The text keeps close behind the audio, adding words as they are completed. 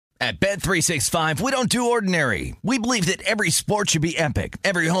At Bet365, we don't do ordinary. We believe that every sport should be epic.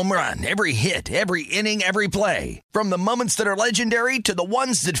 Every home run, every hit, every inning, every play. From the moments that are legendary to the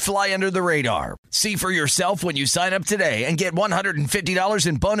ones that fly under the radar. See for yourself when you sign up today and get $150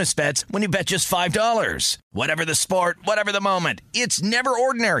 in bonus bets when you bet just $5. Whatever the sport, whatever the moment, it's never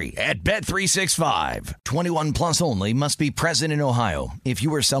ordinary at Bet365. 21 plus only. Must be present in Ohio. If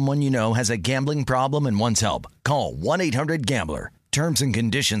you or someone you know has a gambling problem and wants help, call 1-800-GAMBLER. Terms and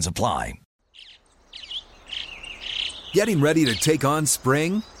conditions apply. Getting ready to take on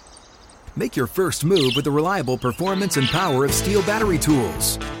spring? Make your first move with the reliable performance and power of Steel battery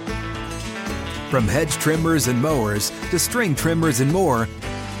tools. From hedge trimmers and mowers to string trimmers and more,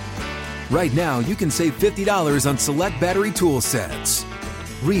 right now you can save $50 on select battery tool sets.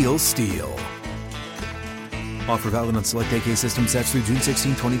 Real Steel. Offer valid on select AK system sets through June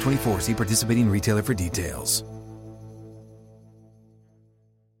 16, 2024. See participating retailer for details.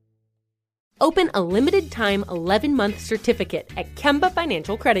 Open a limited-time 11-month certificate at Kemba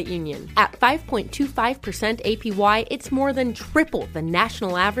Financial Credit Union. At 5.25% APY, it's more than triple the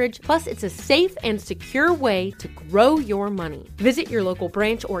national average, plus it's a safe and secure way to grow your money. Visit your local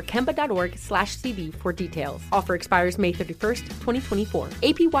branch or kemba.org/cb for details. Offer expires May 31st, 2024.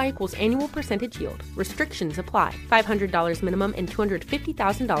 APY equals annual percentage yield. Restrictions apply. $500 minimum and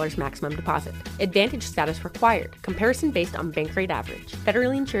 $250,000 maximum deposit. Advantage status required. Comparison based on bank rate average.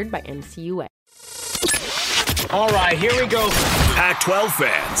 Federally insured by NCUA. All right, here we go. Pac-12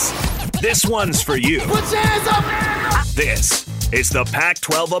 fans, this one's for you. Put your hands up! This is the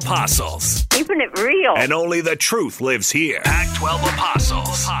Pac-12 Apostles. Keeping it real. And only the truth lives here. Pac-12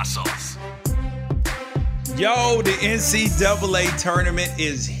 Apostles. Yo, the NCAA tournament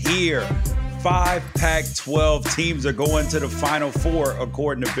is here. 5 Pac-12 teams are going to the Final Four,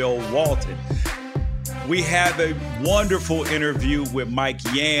 according to Bill Walton. We have a wonderful interview with Mike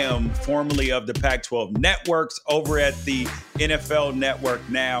Yam, formerly of the Pac-12 Networks, over at the NFL Network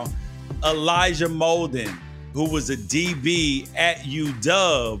now. Elijah Molden, who was a DB at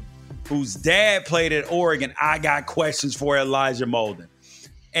UW, whose dad played at Oregon. I got questions for Elijah Molden.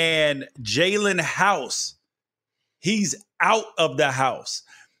 And Jalen House, he's out of the house.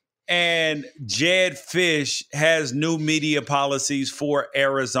 And Jedd Fisch has new media policies for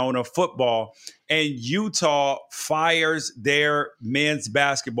Arizona football. And Utah fires their men's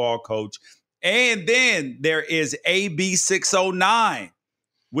basketball coach. And then there is AB 609,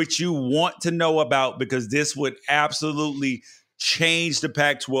 which you want to know about because this would absolutely change the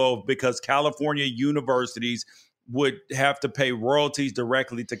Pac-12 because California universities would have to pay royalties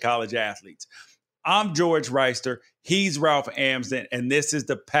directly to college athletes. I'm George Reister. He's Ralph Amsden, and this is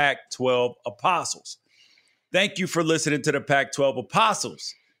the Pac-12 Apostles. Thank you for listening to the Pac-12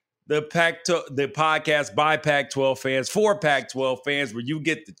 Apostles, the podcast by Pac-12 fans for Pac-12 fans, where you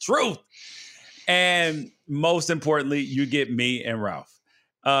get the truth. And most importantly, you get me and Ralph.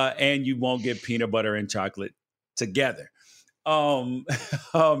 And you won't get peanut butter and chocolate together. You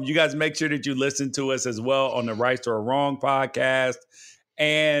guys make sure that you listen to us as well on the Right or Wrong podcast.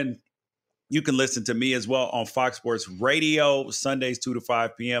 And you can listen to me as well on Fox Sports Radio, Sundays 2 to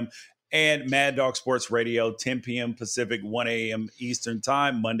 5 p.m. and Mad Dog Sports Radio, 10 p.m. Pacific, 1 a.m. Eastern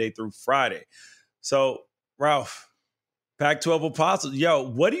Time, Monday through Friday. So, Ralph, Pac-12 Apostles, yo,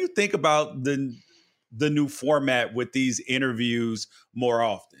 what do you think about the new format with these interviews more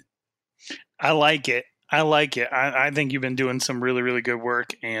often? I like it. I think you've been doing some really, really good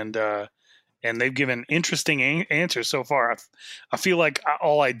work, and they've given interesting answers so far. I feel like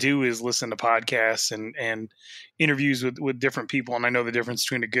all I do is listen to podcasts and interviews with different people, and I know the difference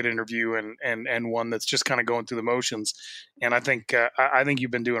between a good interview and one that's just kind of going through the motions. And I think you've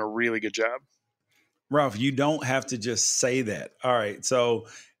been doing a really good job. Ralph, you don't have to just say that. All right, so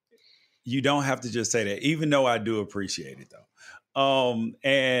you don't have to just say that, even though I do appreciate it, though.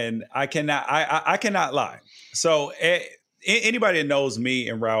 And I cannot lie. So anybody that knows me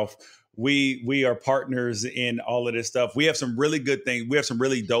and Ralph, we are partners in all of this stuff. We have some really good things. We have some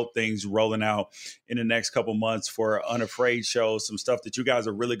really dope things rolling out in the next couple months for Unafraid show, some stuff that you guys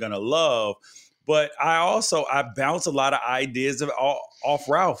are really going to love. But I bounce a lot of ideas off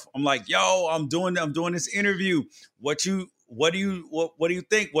Ralph. I'm like, yo, I'm doing this interview. What do you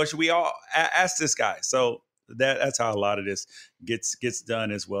think? What should we all ask this guy? So that's how a lot of this gets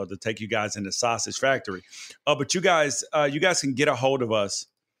done as well, to take you guys into Sausage Factory. But you guys can get a hold of us.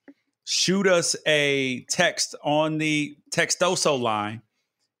 Shoot us a text on the Textoso line,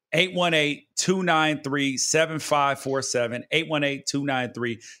 818-293-7547,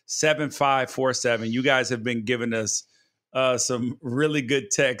 818-293-7547. You guys have been giving us some really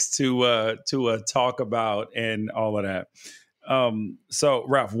good texts to talk about and all of that. So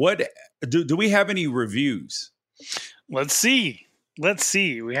Ralph, what do we have any reviews? Let's see.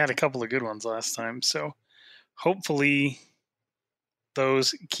 We had a couple of good ones last time, so hopefully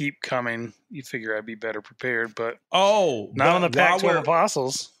those keep coming. You figure I'd be better prepared, but not on the Pac-12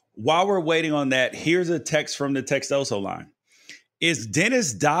 Apostles. While we're waiting on that, here's a text from the Textoso line. Is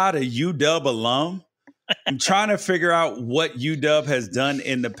Dennis Dodd a UW alum? I'm trying to figure out what UW has done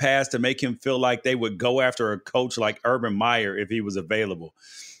in the past to make him feel like they would go after a coach like Urban Meyer if he was available.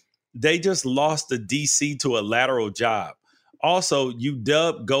 They just lost the DC to a lateral job. Also,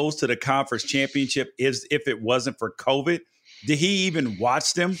 UW goes to the conference championship if it wasn't for COVID. Did he even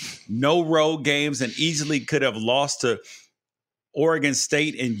watch them? No road games and easily could have lost to Oregon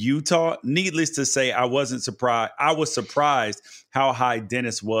State and Utah. Needless to say, I wasn't surprised. I was surprised how high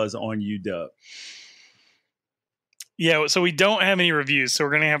Dennis was on UW. Yeah, so we don't have any reviews, so we're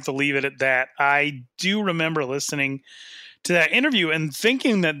going to have to leave it at that. I do remember listening to that interview and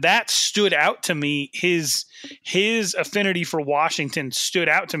thinking that stood out to me. His affinity for Washington stood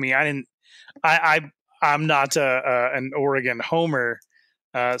out to me. I'm not an Oregon homer,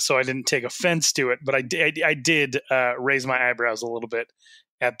 so I didn't take offense to it, but I did raise my eyebrows a little bit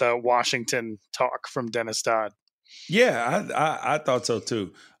at the Washington talk from Dennis Dodd. Yeah, I thought so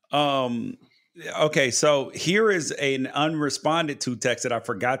too. Okay, so here is an unresponded to text that I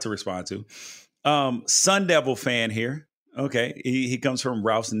forgot to respond to. Sun Devil fan here. Okay, he comes from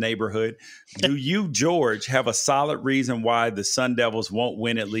Ralph's neighborhood. Do you, George, have a solid reason why the Sun Devils won't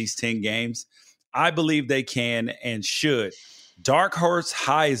win at least 10 games? I believe they can and should. Dark Horse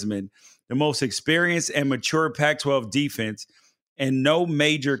Heisman, the most experienced and mature Pac-12 defense, and no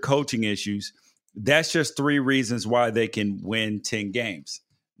major coaching issues. That's just 3 reasons why they can win 10 games.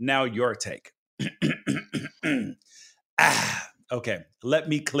 Now your take. Okay, let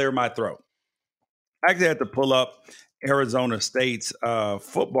me clear my throat. I actually had to pull up Arizona State's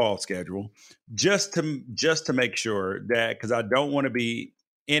football schedule just to make sure that, because I don't want to be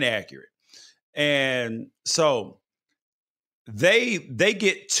inaccurate. And so they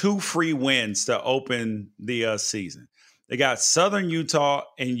get 2 free wins to open the season. They got Southern Utah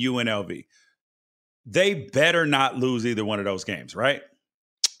and UNLV. They better not lose either one of those games, right?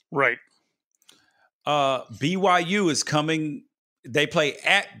 Right. BYU is coming. They play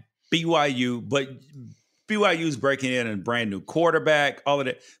at BYU, but BYU is breaking in a brand new quarterback, all of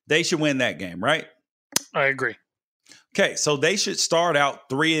that. They should win that game, right? I agree. Okay, so they should start out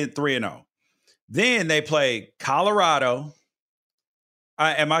 3-3-0. Then they play Colorado.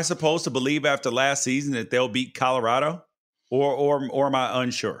 Am I supposed to believe after last season that they'll beat Colorado? Or am I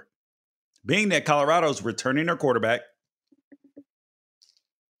unsure? Being that Colorado's returning their quarterback.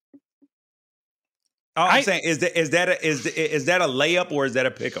 I'm saying, is that a layup or is that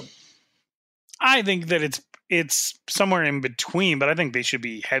a pick'em? I think that it's somewhere in between, but I think they should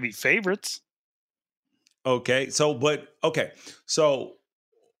be heavy favorites. Okay, so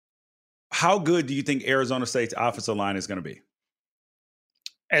how good do you think Arizona State's offensive line is going to be?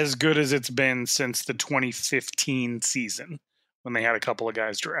 As good as it's been since the 2015 season when they had a couple of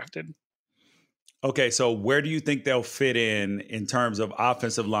guys drafted. Okay, so where do you think they'll fit in terms of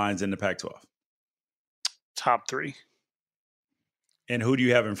offensive lines in the Pac-12? Top 3. And who do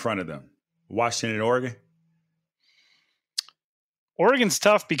you have in front of them? Washington and Oregon? Oregon's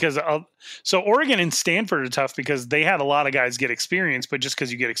tough because Oregon and Stanford are tough because they had a lot of guys get experience, but just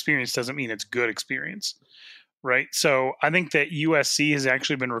because you get experience doesn't mean it's good experience, right? So I think that USC has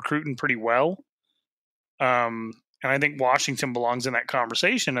actually been recruiting pretty well. And I think Washington belongs in that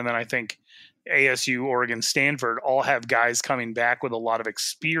conversation. And then I think ASU, Oregon, Stanford all have guys coming back with a lot of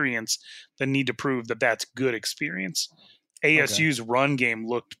experience that need to prove that that's good experience. ASU's run game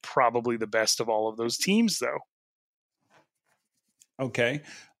looked probably the best of all of those teams, though. Okay.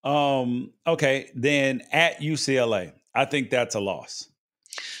 Okay. Then at UCLA, I think that's a loss.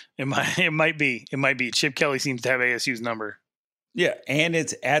 It might be. Chip Kelly seems to have ASU's number. Yeah, and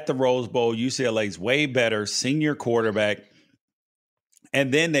it's at the Rose Bowl. UCLA's way better, senior quarterback.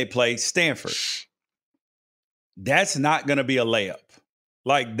 And then they play Stanford. That's not going to be a layup.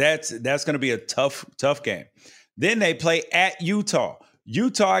 Like that's going to be a tough game. Then they play at Utah.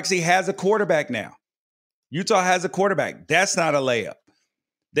 Utah actually has a quarterback now. Utah has a quarterback. That's not a layup.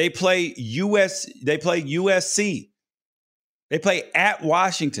 They play USC. They play at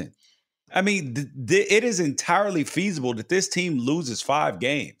Washington. I mean, it is entirely feasible that this team loses 5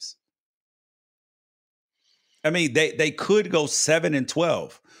 games. I mean, they could go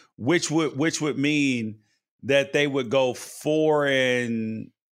 7-12, which would mean that they would go 4-5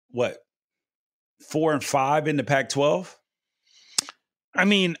 in the Pac-12. I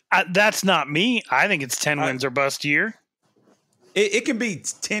mean, that's not me. I think it's 10 wins or bust year. It can be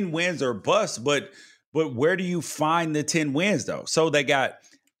 10 wins or bust, but where do you find the 10 wins though? So they got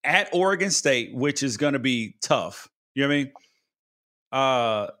at Oregon State, which is going to be tough. You know what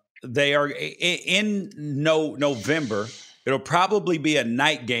I mean? They are in November. It'll probably be a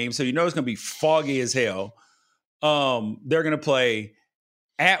night game, so you know it's going to be foggy as hell. They're going to play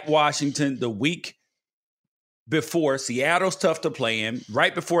at Washington the week before. Seattle's tough to play in.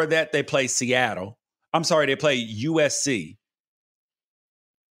 Right before that, they play Seattle. I'm sorry, they play USC.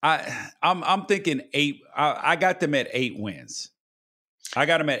 I'm thinking 8. I got them at 8 wins. I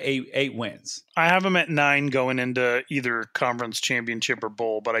got them at eight wins. I have them at 9 going into either conference championship or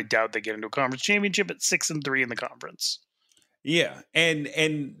bowl, but I doubt they get into a conference championship at 6-3 in the conference. Yeah,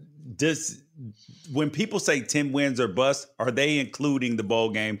 and does when people say 10 wins or bust, are they including the bowl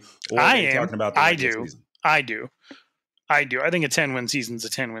game? Or are they talking about the regular season? I do. I think a 10-win season is a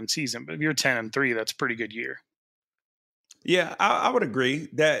 10-win season, but if you're 10-3, that's a pretty good year. Yeah, I would agree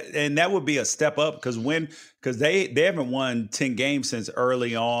that would be a step up because they haven't won 10 games since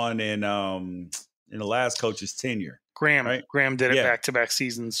early on in the last coach's tenure. Graham did it Yeah. back-to-back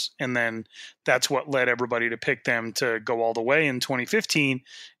seasons, and then that's what led everybody to pick them to go all the way in 2015,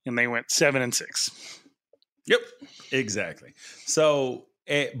 and they went 7-6. Yep, exactly. So,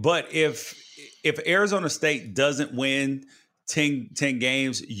 but if Arizona State doesn't win 10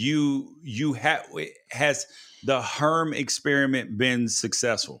 games, has the Herm experiment been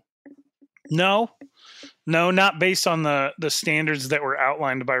successful? No, not based on the standards that were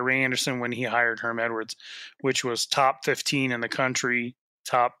outlined by Ray Anderson when he hired Herm Edwards, which was top 15 in the country,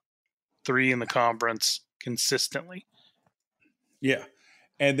 top 3 in the conference consistently. Yeah.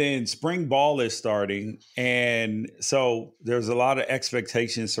 And then spring ball is starting. And so there's a lot of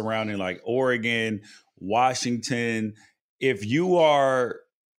expectations surrounding like Oregon, Washington. If you are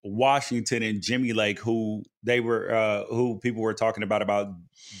Washington and Jimmy Lake, who people were talking about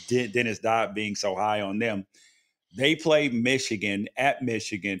Dennis Dodd being so high on them, they play Michigan at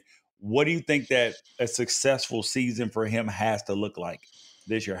Michigan. What do you think that a successful season for him has to look like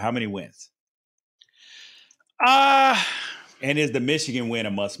this year? How many wins? And is the Michigan win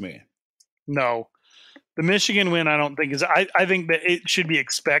a must win? No, the Michigan win I don't think is. I think that it should be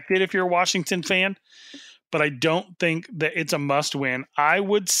expected if you're a Washington fan, but I don't think that it's a must win. I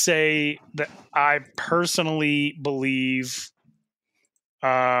would say that I personally believe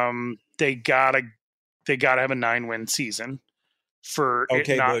they gotta have a 9-win season for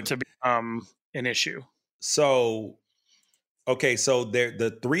it not to become an issue. So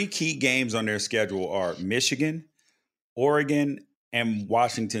the 3 key games on their schedule are Michigan, Oregon, and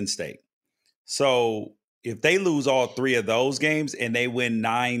Washington State. So if they lose all 3 of those games and they win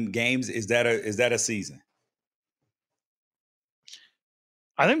 9 games, is that a season?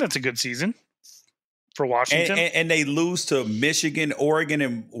 I think that's a good season for Washington. And they lose to Michigan, Oregon,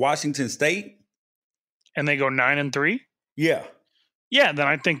 and Washington State? And they go 9-3? Yeah. Yeah, then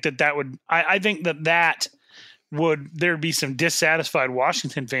I think that would – I think that would – there'd be some dissatisfied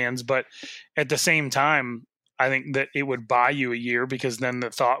Washington fans, but at the same time, I think that it would buy you a year because then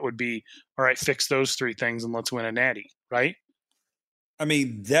the thought would be, all right, fix those 3 things and let's win a natty, right? I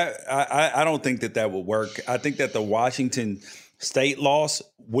mean, I don't think that would work. I think that the Washington State loss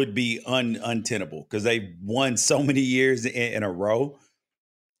would be untenable because they've won so many years in a row.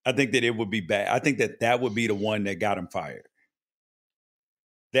 I think that it would be bad. I think that would be the one that got him fired.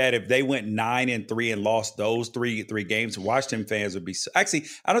 That if they went 9-3 and lost those three games, Washington fans would be actually.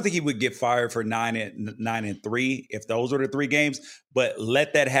 I don't think he would get fired for 9-3 if those were the 3 games. But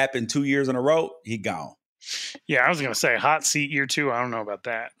let that happen 2 years in a row, he gone. Yeah, I was going to say hot seat year 2. I don't know about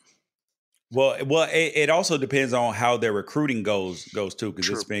that. Well, it also depends on how their recruiting goes too, because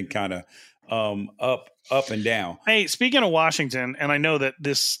it's been kind of up and down. Hey, speaking of Washington, and I know that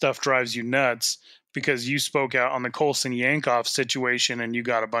this stuff drives you nuts because you spoke out on the Colson Yankoff situation and you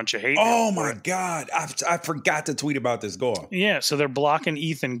got a bunch of hate. Oh my God. I forgot to tweet about this. Go on. Yeah. So they're blocking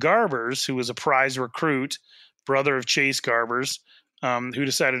Ethan Garbers, who was a prize recruit, brother of Chase Garbers, who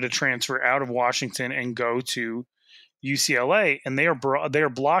decided to transfer out of Washington and go to UCLA. And they are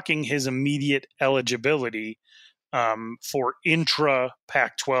blocking his immediate eligibility for intra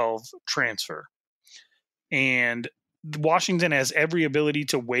Pac-12 transfer. And Washington has every ability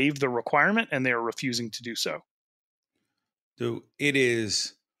to waive the requirement, and they are refusing to do so. Dude, it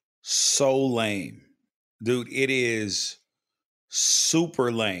is so lame. Dude, it is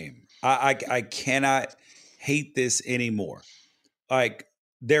super lame. I cannot hate this anymore. Like,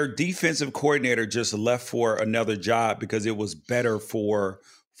 their defensive coordinator just left for another job because it was better for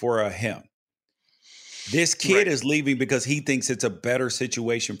him. This kid is leaving because he thinks it's a better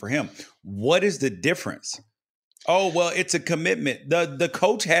situation for him. What is the difference? Oh, well, it's a commitment. The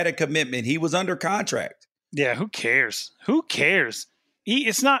coach had a commitment. He was under contract. Yeah, who cares? Who cares?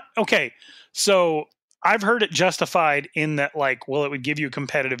 It's not okay. So I've heard it justified in that, like, well, it would give you a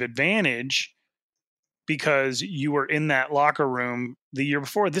competitive advantage because you were in that locker room the year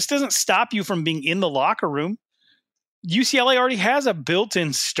before. This doesn't stop you from being in the locker room. UCLA already has a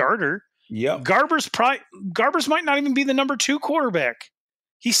built-in starter. Yep. Garbers might not even be the number 2 quarterback.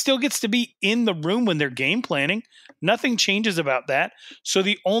 He still gets to be in the room when they're game planning. Nothing changes about that. So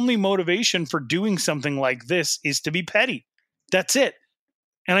the only motivation for doing something like this is to be petty. That's it.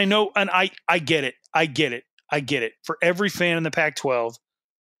 And I know, and I get it. I get it. For every fan in the Pac-12,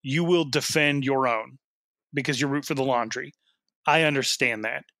 you will defend your own because you root for the laundry. I understand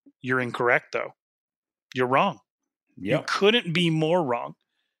that. You're incorrect, though. You're wrong. Yep. You couldn't be more wrong.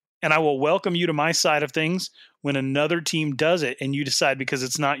 And I will welcome you to my side of things when another team does it and you decide because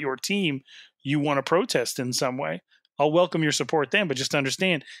it's not your team, you want to protest in some way. I'll welcome your support then, but just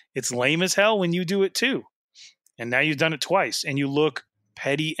understand it's lame as hell when you do it too. And now you've done it twice and you look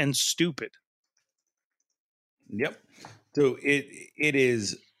petty and stupid. Yep. So it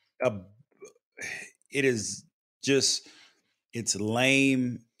is just, it's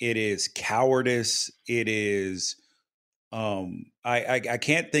lame. It is cowardice. It is, I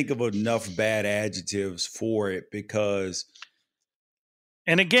can't think of enough bad adjectives for it because.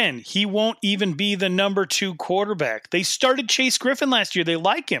 And again, he won't even be the number 2 quarterback. They started Chase Griffin last year. They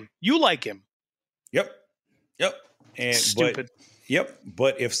like him. You like him. Yep. And stupid.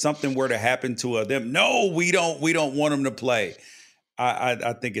 But if something were to happen to them, no, we don't want them to play.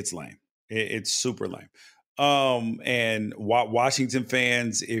 I think it's lame. It's super lame. And Washington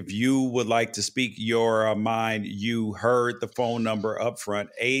fans, if you would like to speak your mind, you heard the phone number up front,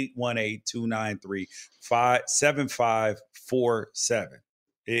 818-293-7547.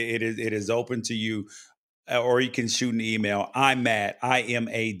 It is open to you, or you can shoot an email. I'm Matt,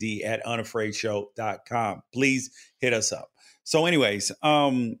 IMAD @unafraidshow.com. Please hit us up. So anyways,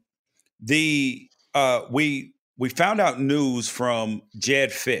 we found out news from Jedd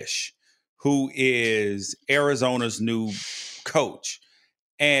Fisch, who is Arizona's new coach.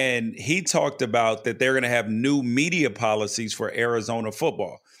 And he talked about that they're going to have new media policies for Arizona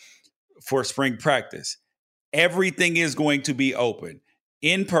football for spring practice. Everything is going to be open.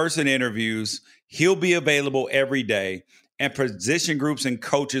 In-person interviews. He'll be available every day. And position groups and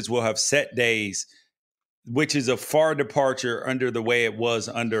coaches will have set days, which is a far departure under the way it was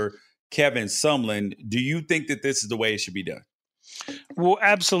under Kevin Sumlin. Do you think that this is the way it should be done? Well,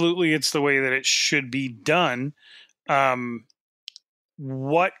 absolutely. It's the way that it should be done.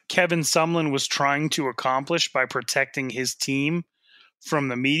 What Kevin Sumlin was trying to accomplish by protecting his team from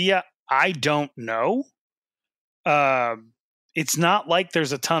the media, I don't know. It's not like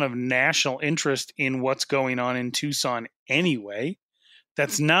there's a ton of national interest in what's going on in Tucson anyway.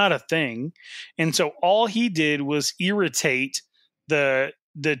 That's not a thing. And so all he did was irritate the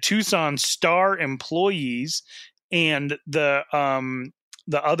Tucson Star employees and the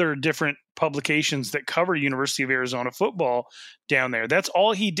other different publications that cover University of Arizona football down there. That's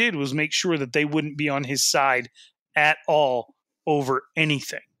all he did was make sure that they wouldn't be on his side at all over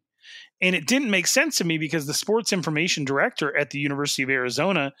anything. And it didn't make sense to me because the sports information director at the University of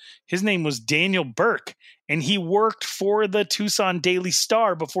Arizona, his name was Daniel Burke, and he worked for the Tucson Daily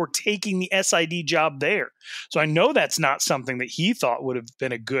Star before taking the SID job there. So I know that's not something that he thought would have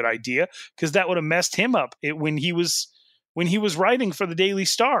been a good idea because that would have messed him up when he was writing for the Daily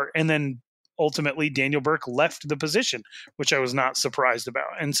Star. And then ultimately Daniel Burke left the position, which I was not surprised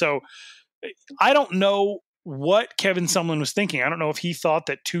about. And so I don't know what Kevin Sumlin was thinking. I don't know if he thought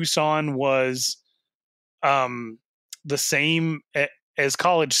that Tucson was the same as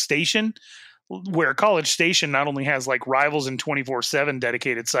College Station, where College Station not only has like Rivals and 24/7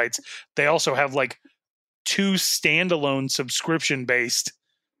 dedicated sites, they also have like 2 standalone subscription-based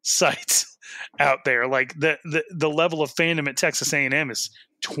sites out there. Like the level of fandom at Texas A&M is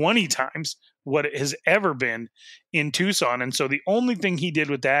 20 times what it has ever been in Tucson. And so the only thing he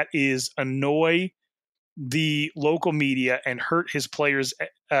did with that is annoy the local media and hurt his players'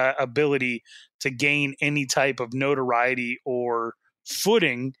 ability to gain any type of notoriety or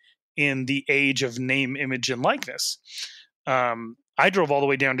footing in the age of name, image, and likeness. I drove all the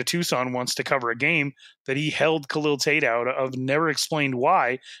way down to Tucson once to cover a game that he held Khalil Tate out of, never explained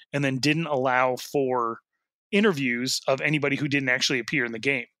why, and then didn't allow for interviews of anybody who didn't actually appear in the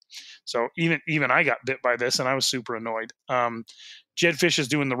game. So even I got bit by this, and I was super annoyed. Jedd Fisch is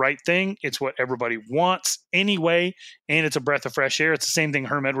doing the right thing. It's what everybody wants anyway, and it's a breath of fresh air. It's the same thing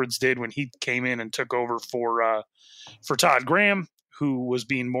Herm Edwards did when he came in and took over for Todd Graham, who was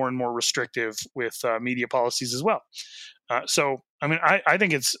being more and more restrictive with media policies as well. So, I mean, I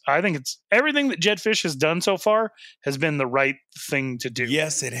think it's everything that Jedd Fisch has done so far has been the right thing to do.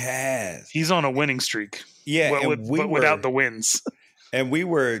 Yes, it has. He's on a winning streak. Yeah, but without the wins. And we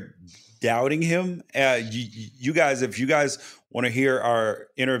were doubting him. You guys, if you guys want to hear our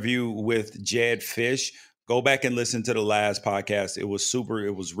interview with Jedd Fisch, go back and listen to the last podcast. It was super.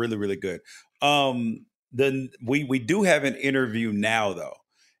 It was really, really good. Then we do have an interview now though.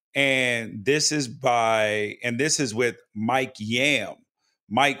 And this is with Mike Yam.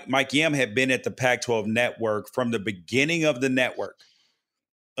 Mike Yam had been at the Pac-12 network from the beginning of the network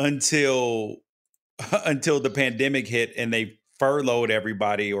until the pandemic hit and they furloughed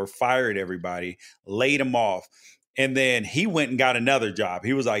everybody or fired everybody, laid them off. And then he went and got another job.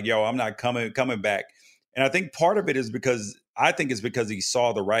 He was like, yo, I'm not coming back. And I think part of it is because he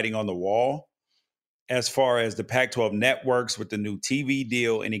saw the writing on the wall as far as the Pac-12 networks with the new TV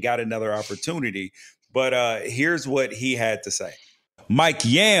deal, and he got another opportunity. But here's what he had to say. Mike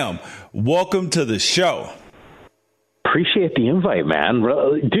Yam, welcome to the show. Appreciate the invite, man.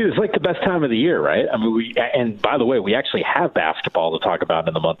 Dude, it's like the best time of the year, right? I mean, and by the way, we actually have basketball to talk about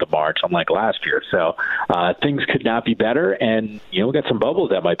in the month of March, unlike last year. So things could not be better. And, we got some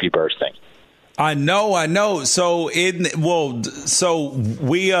bubbles that might be bursting. I know. So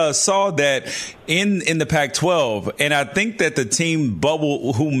we saw that in the Pac-12, and I think that the team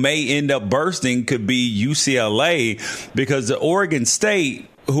bubble who may end up bursting could be UCLA, because the Oregon State,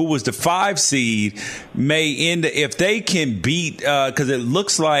 who was the 5 seed, may end if they can beat, because it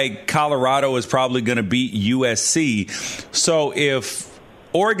looks like Colorado is probably going to beat USC. So if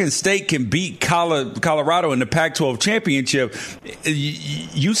Oregon State can beat Colorado in the Pac-12 championship,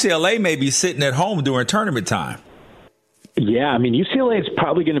 UCLA may be sitting at home during tournament time. Yeah, I mean, UCLA is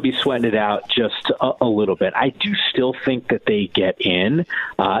probably going to be sweating it out just a little bit. I do still think that they get in.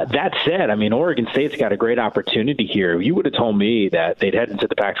 That said, I mean, Oregon State's got a great opportunity here. You would have told me that they'd head into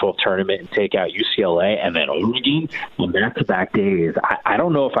the Pac-12 tournament and take out UCLA and then Oregon on back-to-back days. I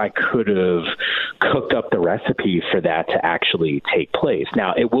don't know if I could have cooked up the recipe for that to actually take place.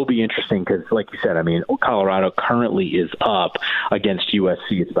 Now, it will be interesting because, like you said, I mean, Colorado currently is up against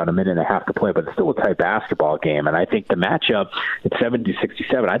USC. It's about a minute and a half to play, but it's still a tight basketball game. And I think the matchup at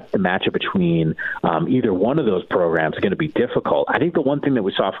 70-67, I think the matchup between either one of those programs is going to be difficult. I think the one thing that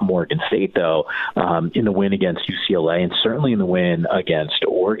we saw from Oregon State, though, in the win against UCLA and certainly in the win against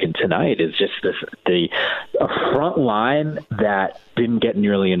Oregon tonight is just a front line that didn't get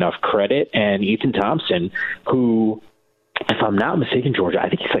nearly enough credit. And Ethan Thompson, who, if I'm not mistaken, Georgia, I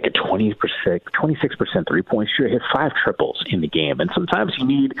think he's like a 26% three-point shooter. He hit 5 triples in the game. And sometimes you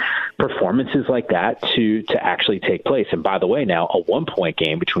need performances like that to actually take place. And by the way, now a 1-point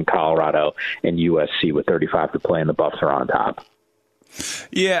game between Colorado and USC with 35 to play, and the Buffs are on top.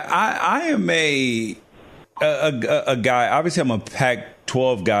 Yeah, I am a guy. Obviously, I'm a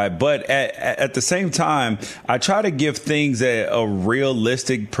Pac-12 guy, but at the same time, I try to give things a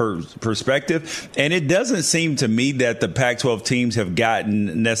realistic perspective. And it doesn't seem to me that the Pac-12 teams have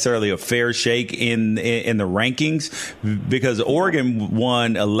gotten necessarily a fair shake in the rankings, because Oregon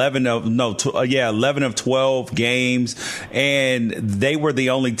won 11 of 12 games, and they were the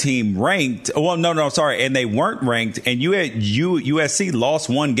only team ranked. Well, no, sorry, and they weren't ranked. And USC lost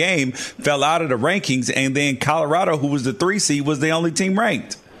 1 game, fell out of the rankings, and then Colorado, who was the 3 seed, was the only team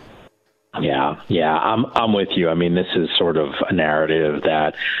ranked. Yeah, I'm with you. I mean, this is sort of a narrative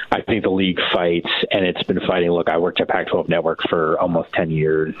that I think the league fights, and it's been fighting. Look, I worked at Pac-12 Network for almost 10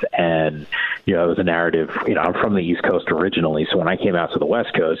 years, and, it was a narrative. I'm from the East Coast originally, so when I came out to the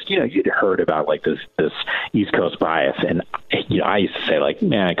West Coast, you'd heard about, like, this East Coast bias, and, I used to say, like,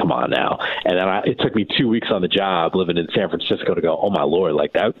 man, come on now. And then it took me 2 weeks on the job living in San Francisco to go, oh, my Lord,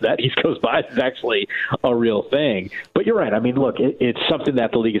 like, that East Coast bias is actually a real thing. But you're right. I mean, look, it's something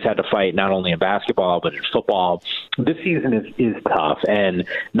that the league has had to fight, not only in basketball, but in football. This season is tough. And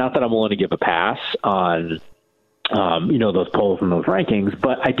not that I'm willing to give a pass on, those polls and those rankings,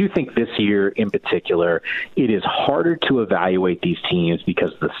 but I do think this year in particular, it is harder to evaluate these teams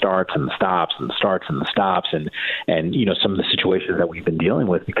because of the starts and the stops and the starts and the stops and some of the situations that we've been dealing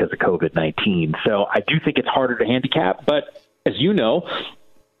with because of COVID-19. So I do think it's harder to handicap, but as you know,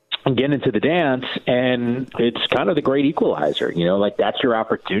 get into the dance, and it's kind of the great equalizer, like that's your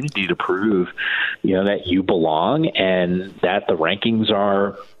opportunity to prove, that you belong and that the rankings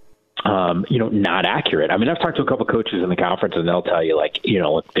are, not accurate. I mean, I've talked to a couple of coaches in the conference, and they'll tell you, like,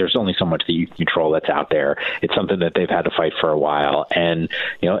 there's only so much that you control that's out there. It's something that they've had to fight for a while, and,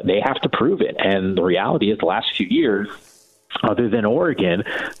 they have to prove it. And the reality is the last few years, other than Oregon,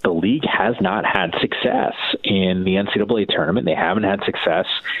 the league has not had success in the NCAA tournament. They haven't had success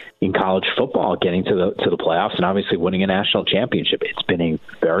in college football getting to the playoffs and obviously winning a national championship. It's been a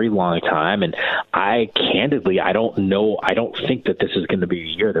very long time, and I don't think that this is going to be a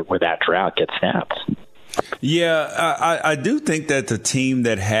year where that drought gets snapped. Yeah, I do think that the team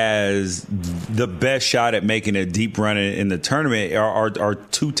that has the best shot at making a deep run in the tournament are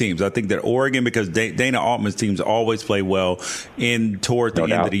two teams. I think that Oregon, because Dana Altman's teams always play well toward the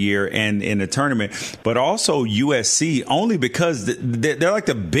end of the year and in the tournament, but also USC, only because they're like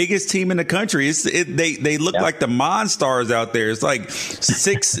the biggest team in the country. They look like the Monstars out there. It's like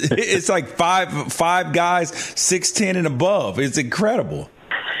it's like five guys, 6'10" and above. It's incredible.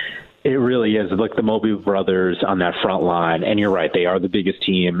 It really is. Look, the Mobley brothers on that front line, and you're right, they are the biggest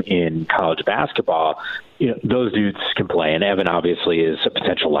team in college basketball. You know, those dudes can play, and Evan obviously is a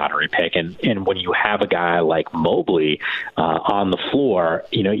potential lottery pick. And when you have a guy like Mobley on the floor,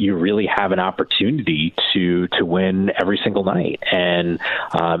 you know, you really have an opportunity to win every single night. And,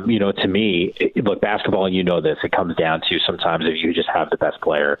 you know, to me, look, basketball, you know this, it comes down to sometimes if you just have the best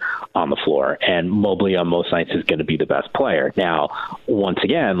player on the floor. And Mobley on most nights is going to be the best player. Now, once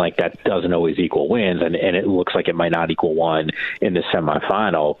again, like that doesn't always equal wins, and it looks like it might not equal one in the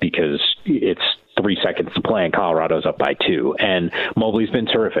semifinal because it's 3 seconds to play and Colorado's up by 2. And Mobley's been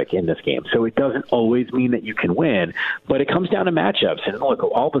terrific in this game. So it doesn't always mean that you can win, but it comes down to matchups. And look,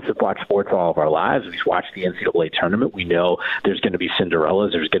 all of us have watched sports all of our lives. We've watched the NCAA tournament. We know there's going to be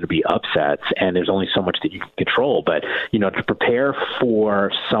Cinderellas, there's going to be upsets, and there's only so much that you can control. But, you know, to prepare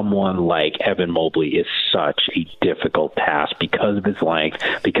for someone like Evan Mobley is such a difficult task because of his length,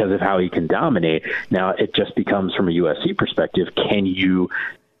 because of how he can dominate. Now, it just becomes, from a USC perspective, can you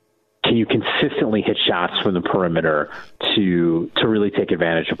consistently hit shots from the perimeter to really take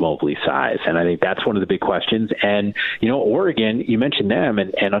advantage of Mobley's size? And I think that's one of the big questions. And, you know, Oregon, you mentioned them,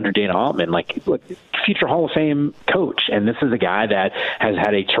 and under Dana Altman, like, look, future Hall of Fame coach. And this is a guy that has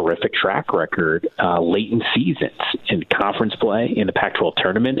had a terrific track record late in seasons in conference play, in the Pac-12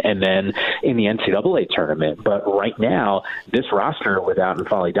 tournament, and then in the NCAA tournament. But right now, this roster without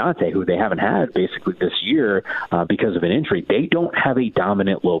N'Faly Dante, who they haven't had basically this year because of an injury, they don't have a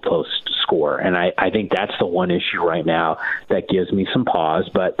dominant low post score. And I think that's the one issue right now that gives me some pause.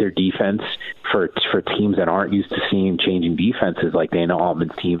 But their defense, for teams that aren't used to seeing changing defenses like Dana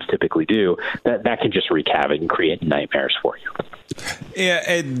Altman's teams typically do, that can just wreak havoc and create nightmares for you. Yeah,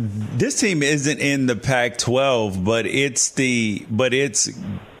 and this team isn't in the Pac-12, but it's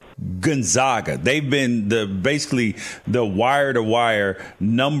Gonzaga. They've been basically the wire-to-wire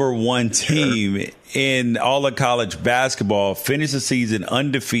number one team in all of college basketball, finished the season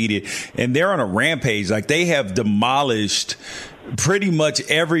undefeated, and they're on a rampage. Like, they have demolished pretty much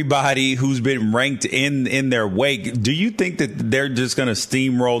everybody who's been ranked in their wake. Do you think that they're just going to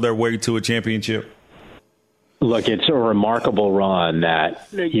steamroll their way to a championship? Look, it's a remarkable run that,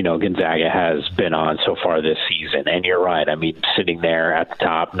 you know, Gonzaga has been on so far this season. And you're right. I mean, sitting there at the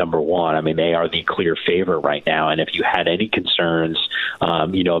top, number one, I mean, they are the clear favorite right now. And if you had any concerns,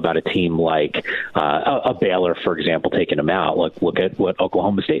 you know, about a team like a Baylor, for example, taking them out, look at what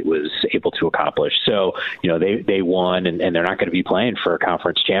Oklahoma State was able to accomplish. So, you know, they won, and they're not going to be playing for a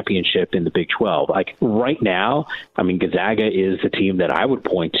conference championship in the Big 12. Like, right now, I mean, Gonzaga is the team that I would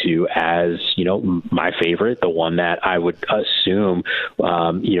point to as, you know, my favorite, the one that I would assume,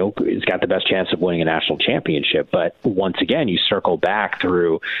 you know, has got the best chance of winning a national championship. But once again, you circle back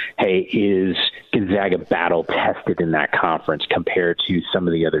through, hey, is Gonzaga battle tested in that conference compared to some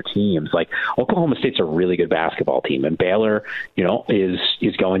of the other teams? Like, Oklahoma State's a really good basketball team, and Baylor, you know, is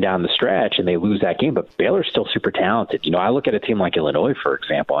going down the stretch, and they lose that game, but Baylor's still super talented. You know, I look at a team like Illinois, for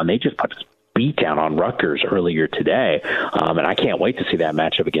example, and they just put beat down on Rutgers earlier today, and I can't wait to see that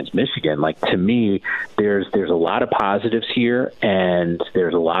matchup against Michigan. Like, to me, there's a lot of positives here, and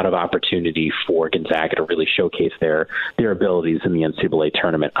there's a lot of opportunity for Gonzaga to really showcase their abilities in the NCAA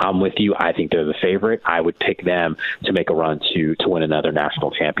tournament. I'm with you. I think they're the favorite. I would pick them to make a run to win another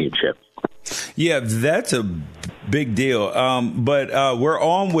national championship. Yeah, that's a big deal. But we're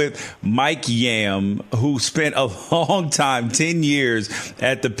on with Mike Yam, who spent a long time, 10 years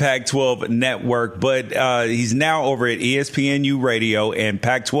at the Pac-12 network, but he's now over at ESPNU Radio and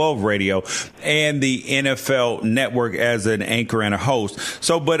Pac-12 Radio and the NFL network as an anchor and a host.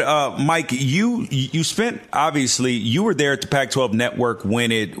 So, but Mike, you spent, obviously, you were there at the Pac-12 network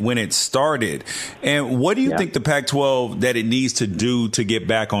when it started. And what do you think the Pac-12 that it needs to do to get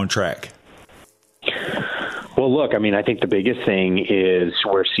back on track? Well, look, I mean, I think the biggest thing is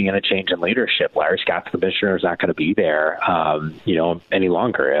we're seeing a change in leadership. Larry Scott, the commissioner, is not going to be there, any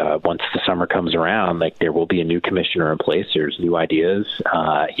longer. Once the summer comes around, like, there will be a new commissioner in place. There's new ideas.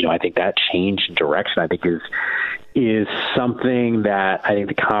 I think that change in direction, I think, is something that I think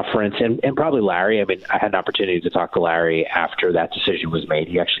the conference and probably Larry, I mean, I had an opportunity to talk to Larry after that decision was made.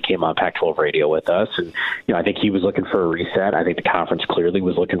 He actually came on Pac-12 radio with us, and, I think he was looking for a reset. I think the conference clearly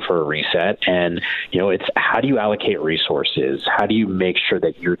was looking for a reset. And, it's how do you allocate resources? How do you make sure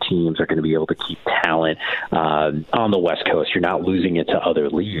that your teams are going to be able to keep talent on the West Coast? You're not losing it to other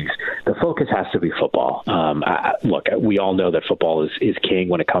leagues. The focus has to be football. Look, we all know that football is king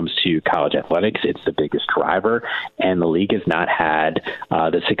when it comes to college athletics. It's the biggest driver. And the league has not had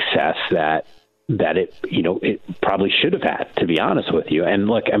the success that it probably should have had, to be honest with you. And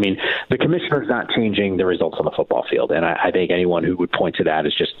look, I mean, the commissioner's not changing the results on the football field. And I think anyone who would point to that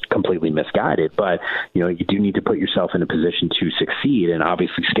is just completely misguided. But, you do need to put yourself in a position to succeed. And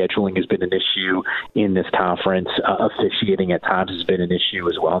obviously scheduling has been an issue in this conference. Officiating at times has been an issue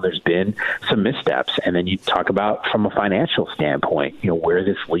as well. There's been some missteps. And then you talk about from a financial standpoint, where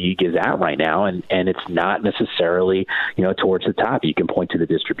this league is at right now. And it's not necessarily, towards the top. You can point to the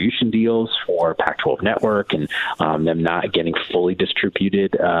distribution deals for Pac-12 Network and them not getting fully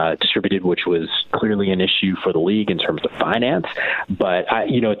distributed, which was clearly an issue for the league in terms of finance. But,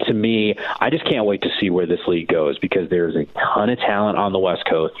 to me, I just can't wait to see where this league goes, because there's a ton of talent on the West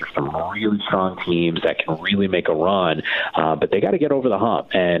Coast. There's some really strong teams that can really make a run, but they got to get over the hump.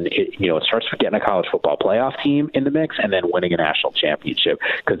 And it starts with getting a college football playoff team in the mix and then winning a national championship,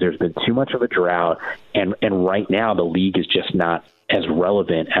 because there's been too much of a drought. And right now the league is just not as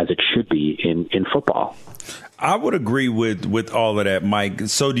relevant as it should be in football. I would agree with all of that, Mike.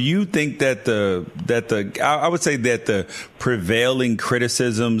 So do you think that I would say that the prevailing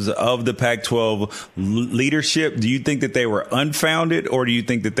criticisms of the Pac-12 leadership, do you think that they were unfounded, or do you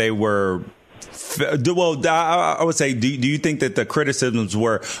think that they were I would say, do you think that the criticisms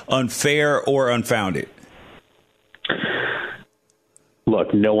were unfair or unfounded?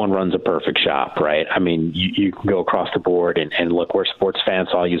 Look, no one runs a perfect shop, right? I mean, you can go across the board and look, we're sports fans,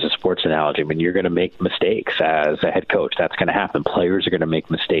 so I'll use a sports analogy. I mean, you're going to make mistakes as a head coach. That's going to happen. Players are going to make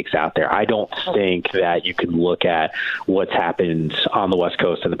mistakes out there. I don't think that you can look at what's happened on the West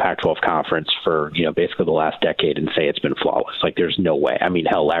Coast and the Pac-12 conference for, basically the last decade and say it's been flawless. Like, there's no way. I mean,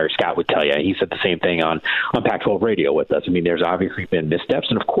 hell, Larry Scott would tell you. He said the same thing on Pac-12 radio with us. I mean, there's obviously been missteps,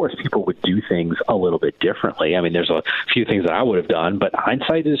 and of course, people would do things a little bit differently. I mean, there's a few things that I would have done, but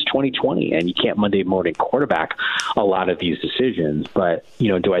hindsight is 20/20, and you can't Monday morning quarterback a lot of these decisions. But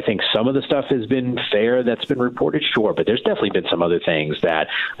do I think some of the stuff has been fair that's been reported? Sure, but there's definitely been some other things that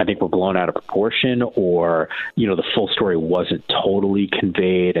I think were blown out of proportion, or the full story wasn't totally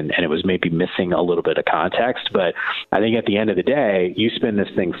conveyed, and it was maybe missing a little bit of context. But I think at the end of the day, you spin this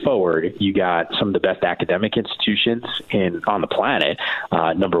thing forward, you got some of the best academic institutions on the planet.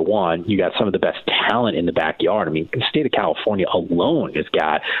 Number one, you got some of the best talent in the backyard. I mean, the state of California alone has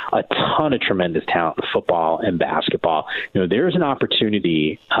got a ton of tremendous talent in football and basketball. There's an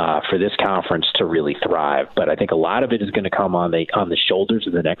opportunity for this conference to really thrive, but I think a lot of it is going to come on the shoulders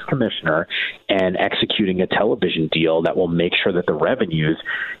of the next commissioner and executing a television deal that will make sure that the revenues,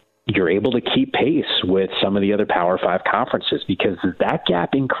 you're able to keep pace with some of the other Power 5 conferences, because as that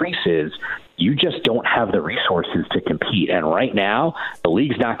gap increases, you just don't have the resources to compete. And right now, the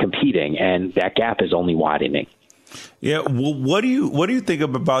league's not competing, and that gap is only widening. Yeah. Well, what do you think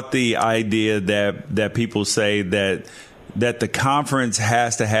about the idea that people say that the conference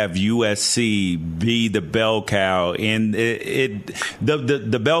has to have USC be the bell cow in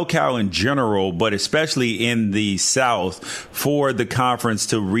the bell cow in general, but especially in the South, for the conference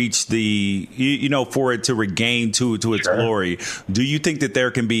to reach for it to regain to its glory? Do you think that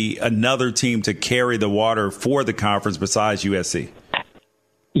there can be another team to carry the water for the conference besides USC?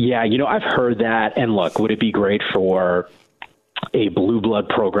 Yeah, I've heard that. And look, would it be great for a blue blood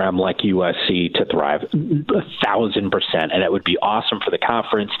program like USC to thrive? 1,000%. And it would be awesome for the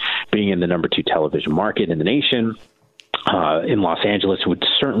conference, being in the number 2 television market in the nation. In Los Angeles would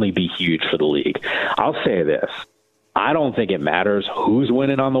certainly be huge for the league. I'll say this. I don't think it matters who's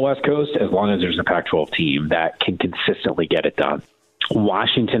winning on the West Coast, as long as there's a Pac-12 team that can consistently get it done.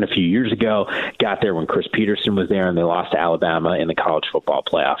 Washington a few years ago got there when Chris Peterson was there, and they lost to Alabama in the college football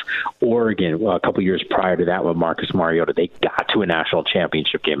playoff. Oregon, a couple years prior to that with Marcus Mariota, they got to a national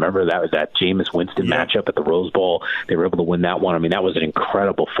championship game. Remember, that was that Jameis Winston matchup at the Rose Bowl. They were able to win that one. I mean, that was an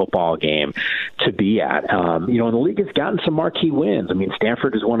incredible football game to be at. And the league has gotten some marquee wins. I mean,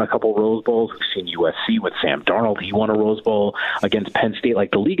 Stanford has won a couple Rose Bowls. We've seen USC with Sam Darnold. He won a Rose Bowl against Penn State.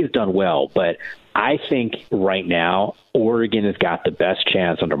 Like, the league has done well, but I think right now Oregon has got the best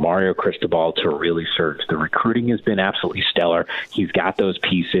chance under Mario Cristobal to really surge. The recruiting has been absolutely stellar. He's got those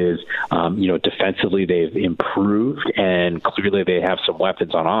pieces. Defensively, they've improved, and clearly they have some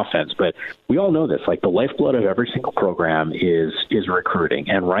weapons on offense. But we all know this. Like, the lifeblood of every single program is recruiting.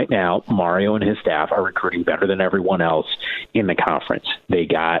 And right now, Mario and his staff are recruiting better than everyone else in the conference. The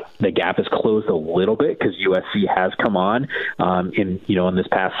gap has closed a little bit because USC has come on in this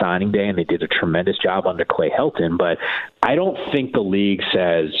past signing day, and they did a tremendous job under Clay Helton. But I don't think the league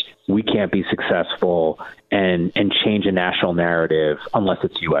says we can't be successful and change a national narrative unless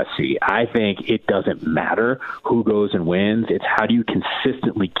it's USC. I think it doesn't matter who goes and wins. It's how do you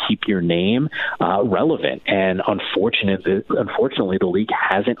consistently keep your name relevant. And unfortunately, the league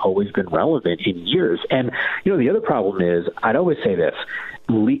hasn't always been relevant in years. And, the other problem is, I'd always say this,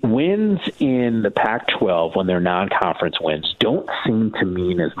 wins in the Pac-12 when they're non-conference wins don't seem to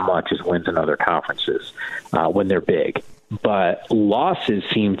mean as much as wins in other conferences when they're big. But losses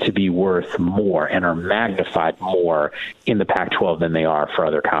seem to be worth more and are magnified more in the Pac-12 than they are for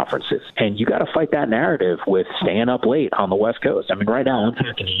other conferences. And you got to fight that narrative with staying up late on the West Coast. I mean, right now I'm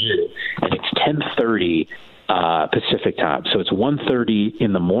talking to you, and it's 10:30 Pacific time. So it's 1:30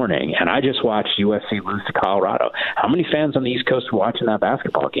 in the morning, and I just watched USC lose to Colorado. How many fans on the East Coast were watching that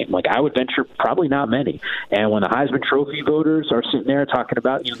basketball game? Like, I would venture probably not many. And when the Heisman Trophy voters are sitting there talking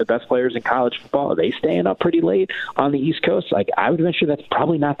about, the best players in college football, are they staying up pretty late on the East Coast? Like, I would venture that's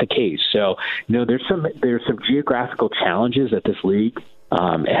probably not the case. So, there's some geographical challenges that this league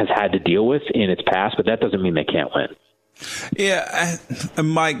has had to deal with in its past, but that doesn't mean they can't win. Yeah,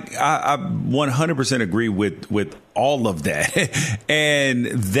 Mike, I 100% agree with all of that. And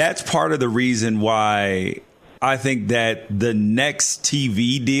that's part of the reason why I think that the next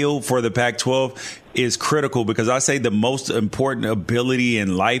TV deal for the Pac-12 is critical, because I say the most important ability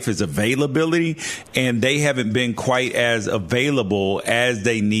in life is availability, and they haven't been quite as available as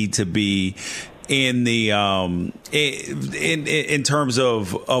they need to be in the in terms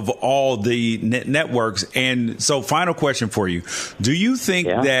of all the networks. And so, final question for you: do you think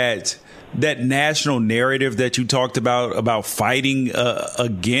that national narrative that you talked about fighting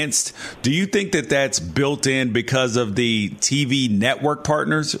against, do you think that that's built in because of the TV network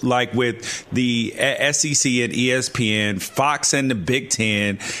partners, like with the SEC and ESPN, Fox and the Big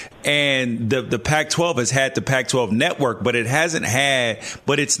Ten? And the Pac-12 has had the Pac-12 network, but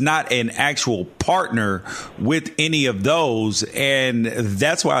it's not an actual partner with any of those. And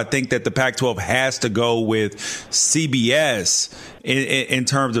that's why I think that the Pac-12 has to go with CBS in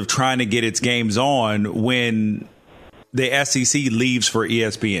terms of trying to get its games on when the SEC leaves for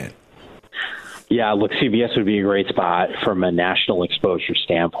ESPN. Yeah, look, CBS would be a great spot from a national exposure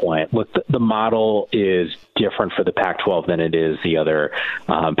standpoint. Look, the model is different for the Pac-12 than it is the other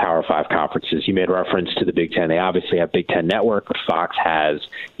Power 5 conferences. You made reference to the Big Ten. They obviously have Big Ten Network, but Fox has,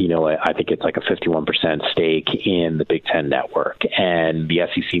 I think it's like a 51% stake in the Big Ten Network. And the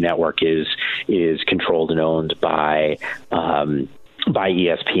SEC Network is controlled and owned by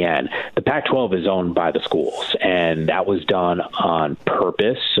ESPN. The Pac-12 is owned by the schools, and that was done on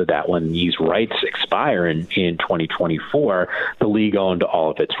purpose so that when these rights expire in 2024, the league owned all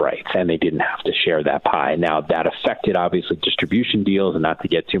of its rights, and they didn't have to share that pie. Now, that affected, obviously, distribution deals, and not to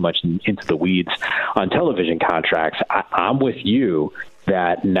get too much into the weeds on television contracts. I'm with you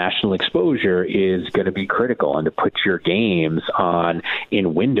that national exposure is going to be critical, and to put your games on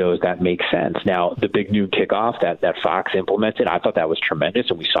in windows that make sense. Now, the big noon kickoff that Fox implemented, I thought that was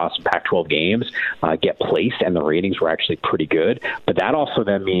tremendous, and we saw some Pac-12 games get placed, and the ratings were actually pretty good. But that also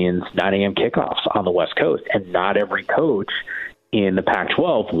then means 9 a.m. kickoffs on the West Coast, and not every coach in the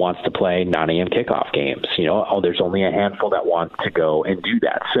Pac-12 wants to play 9 a.m. kickoff games. There's only a handful that want to go and do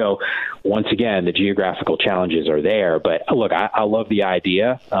that. So once again, the geographical challenges are there. But look, I love the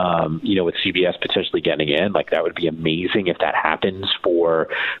idea, with CBS potentially getting in. Like, that would be amazing if that happens for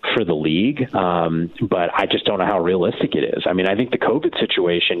the league. But I just don't know how realistic it is. I mean, I think the COVID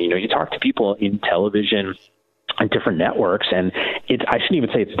situation, you talk to people in television and different networks, and I shouldn't even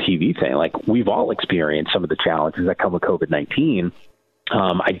say it's a TV thing. Like, we've all experienced some of the challenges that come with COVID-19.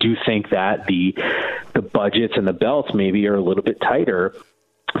 I do think that the budgets and the belts maybe are a little bit tighter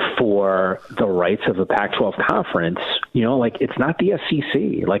for the rights of the Pac-12 conference. It's not the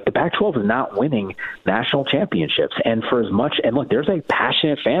SEC. Like, the Pac-12 is not winning national championships. And for as much, and look, there's a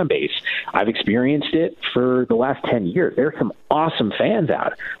passionate fan base. I've experienced it for the last 10 years. There are some awesome fans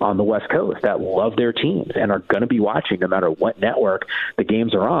out on the West Coast that love their teams and are going to be watching no matter what network the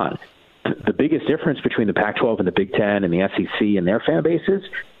games are on. The biggest difference between the Pac-12 and the Big Ten and the SEC and their fan bases,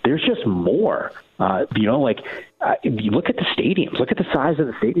 there's just more You look at the stadiums, look at the size of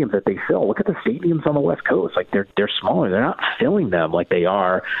the stadiums that they fill. Look at the stadiums on the West Coast. Like they're smaller. They're not filling them like they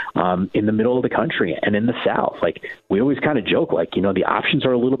are in the middle of the country and in the South. Like we always kind of joke, like, the options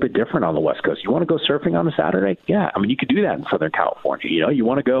are a little bit different on the West Coast. You want to go surfing on a Saturday? Yeah. I mean, you could do that in Southern California. You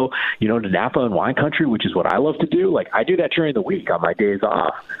want to go, to Napa and wine country, which is what I love to do. Like I do that during the week on my days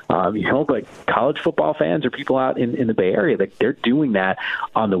off. But college football fans or people out in the Bay Area, like they're doing that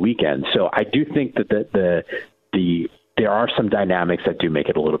on the weekend. So I do think that there are some dynamics that do make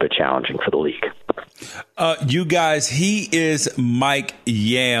it a little bit challenging for the league. You guys, he is Mike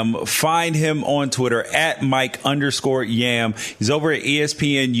Yam. Find him on Twitter at Mike_Yam. He's over at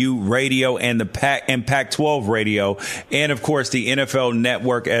ESPNU Radio and the Pac-12 Radio, and of course the NFL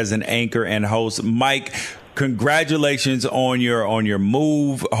Network as an anchor and host. Mike, congratulations on your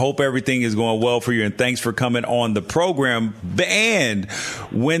move. Hope everything is going well for you, and thanks for coming on the program. And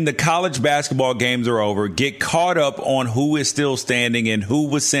when the college basketball games are over, get caught up on who is still standing and who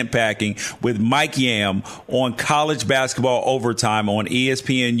was sent packing with Mike Yam on College Basketball Overtime on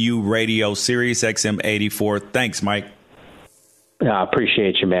ESPNU Radio, Sirius XM 84. Thanks, Mike. I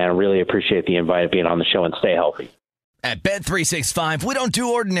appreciate you, man. I really appreciate the invite of being on the show, and stay healthy. At Bet365, we don't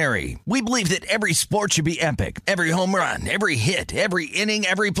do ordinary. We believe that every sport should be epic. Every home run, every hit, every inning,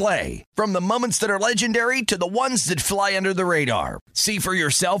 every play. From the moments that are legendary to the ones that fly under the radar. See for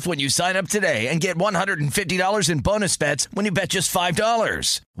yourself when you sign up today and get $150 in bonus bets when you bet just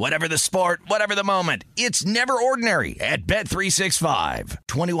 $5. Whatever the sport, whatever the moment, it's never ordinary at Bet365.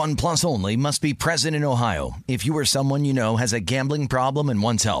 21 plus only. Must be present in Ohio. If you or someone you know has a gambling problem and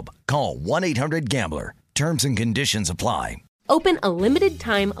wants help, call 1-800-GAMBLER. Terms and conditions apply. Open a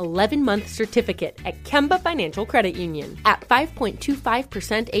limited-time 11-month certificate at Kemba Financial Credit Union. At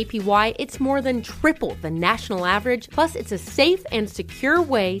 5.25% APY, it's more than triple the national average, plus it's a safe and secure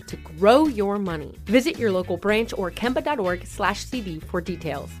way to grow your money. Visit your local branch or kemba.org/CD for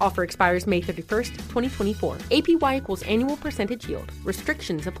details. Offer expires May 31st, 2024. APY equals annual percentage yield.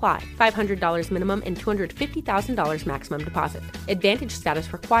 Restrictions apply. $500 minimum and $250,000 maximum deposit. Advantage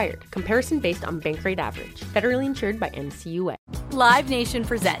status required. Comparison based on bank rate average. Federally insured by NCUA. Live Nation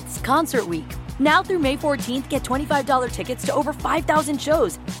presents Concert Week. Now through May 14th, get $25 tickets to over 5,000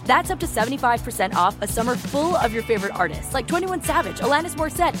 shows. That's up to 75% off a summer full of your favorite artists like 21 Savage, Alanis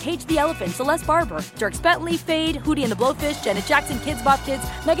Morissette, Cage the Elephant, Celeste Barber, Dierks Bentley, Fade, Hootie and the Blowfish, Janet Jackson, Kids Bop Kids,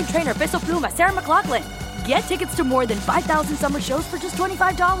 Meghan Trainor, Peso Pluma, Sarah McLachlan. Get tickets to more than 5,000 summer shows for just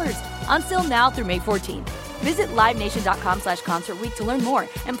 $25. Until now through May 14th. Visit LiveNation.com/Concert Week to learn more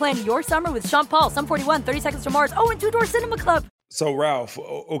and plan your summer with Sean Paul, Sum 41, 30 Seconds to Mars, and Two Door Cinema Club. So, Ralph,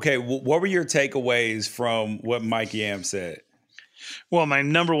 okay, what were your takeaways from what Mike Yam said? Well, my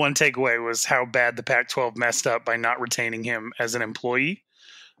number one takeaway was how bad the Pac-12 messed up by not retaining him as an employee,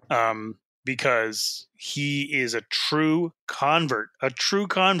 because he is a true convert,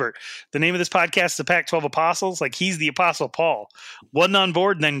 The name of this podcast is the Pac-12 Apostles. Like, he's the Apostle Paul. Wasn't on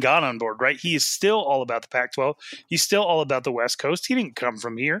board and then got on board, right? He is still all about the Pac-12. He's still all about the West Coast. He didn't come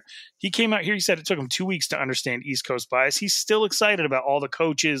from here. He came out here. He said it took him 2 weeks to understand East Coast bias. He's still excited about all the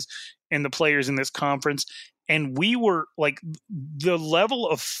coaches and the players in this conference. And we were like the level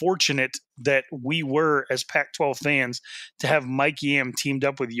of fortunate that we were as Pac-12 fans to have Mike Yam teamed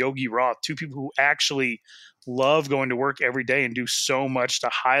up with Yogi Roth, two people who actually love going to work every day and do so much to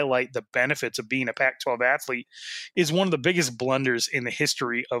highlight the benefits of being a Pac-12 athlete, is one of the biggest blunders in the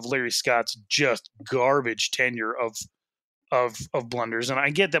history of Larry Scott's just garbage tenure of blunders. And I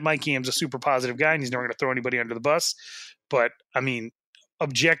get that Mike Yam's a super positive guy and he's never going to throw anybody under the bus. But I mean,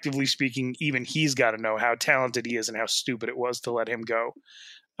 objectively speaking, even he's got to know how talented he is and how stupid it was to let him go.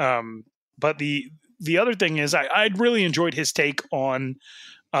 But the other thing is, I'd really enjoyed his take on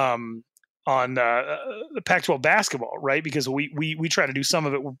the Pac-12 basketball, right? Because we try to do some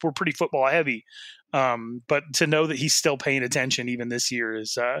of it. We're pretty football heavy, but to know that he's still paying attention even this year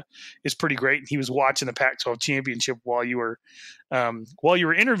is pretty great. And he was watching the Pac-12 championship while you were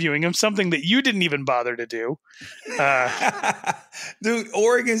interviewing him, something that you didn't even bother to do. Dude,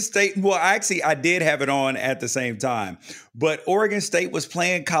 Oregon State. Well, actually, I did have it on at the same time, but Oregon State was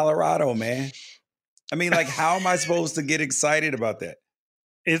playing Colorado, man. I mean, like, how am I supposed to get excited about that?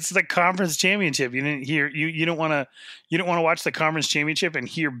 It's the conference championship. You didn't hear you don't want to watch the conference championship and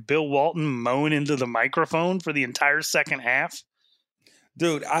hear Bill Walton moan into the microphone for the entire second half.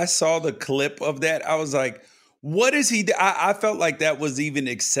 Dude, I saw the clip of that. I was like, what is he? I felt like that was even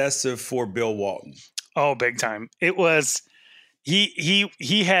excessive for Bill Walton. Oh, big time. It was.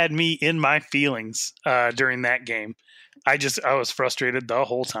 He had me in my feelings during that game. I was frustrated the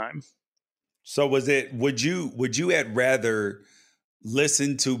whole time. So was it? Would you had rather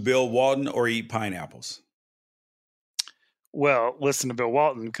listen to Bill Walton or eat pineapples? Well, listen to Bill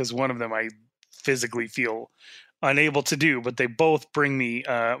Walton, because one of them I physically feel unable to do, but they both bring me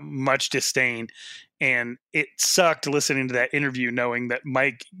much disdain. And it sucked listening to that interview knowing that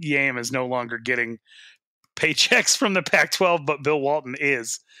Mike Yam is no longer getting paychecks from the Pac-12, but Bill Walton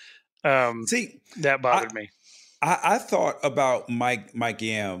is. That bothered me. I thought about Mike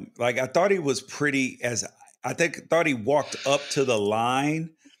Yam. Like, I thought he was thought he walked up to the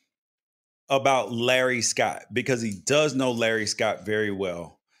line about Larry Scott, because he does know Larry Scott very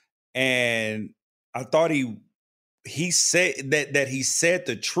well. And I thought he said that he said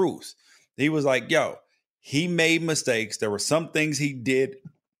the truth. He was like, yo, he made mistakes. There were some things he did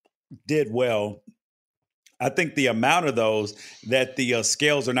well. I think the amount of those that the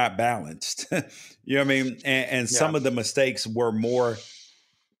scales are not balanced. You know what I mean? And some of the mistakes were more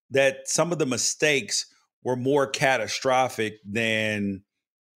catastrophic than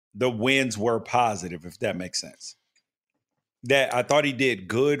the wins were positive, if that makes sense. That I thought he did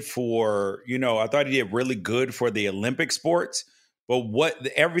good for, I thought he did really good for the Olympic sports, but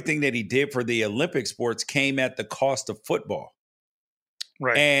everything that he did for the Olympic sports came at the cost of football.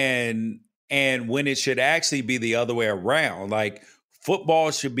 Right. And when it should actually be the other way around, like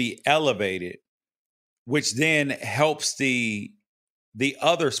football should be elevated, which then helps the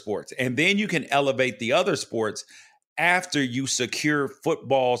other sports. And then you can elevate the other sports after you secure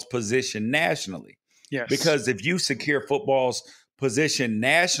football's position nationally. Yes. Because if you secure football's position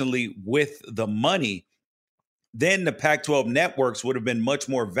nationally with the money, then the Pac-12 networks would have been much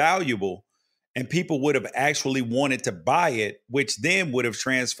more valuable and people would have actually wanted to buy it, which then would have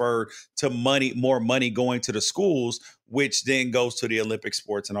transferred to more money going to the schools, which then goes to the Olympic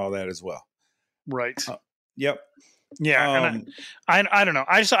sports and all that as well. Right. Yep. Yeah. And I don't know.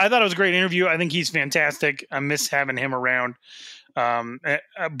 I thought it was a great interview. I think he's fantastic. I miss having him around.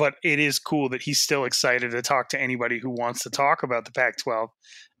 But it is cool that he's still excited to talk to anybody who wants to talk about the Pac-12.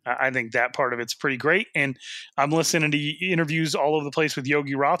 I think that part of it's pretty great. And I'm listening to interviews all over the place with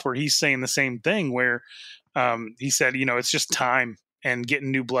Yogi Roth where he's saying the same thing, where he said, it's just time, and getting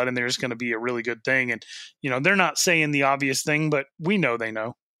new blood in there is going to be a really good thing. And, they're not saying the obvious thing, but we know they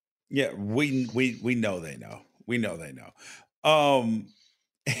know. Yeah, we know they know. We know they know.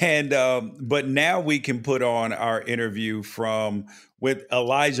 But now we can put on our interview with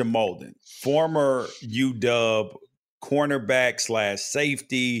Elijah Molden, former UW cornerback /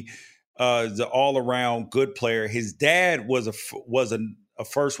 safety, the all around good player. His dad was a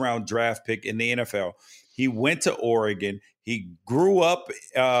first round draft pick in the NFL. He went to Oregon. He grew up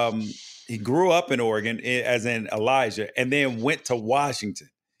in Oregon, as in Elijah, and then went to Washington.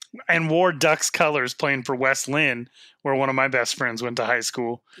 And wore Ducks colors playing for West Lynn, where one of my best friends went to high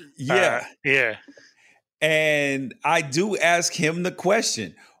school. Yeah. Yeah. And I do ask him the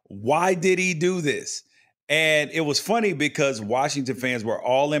question, why did he do this? And it was funny because Washington fans were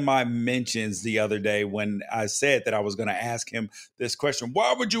all in my mentions the other day when I said that I was going to ask him this question.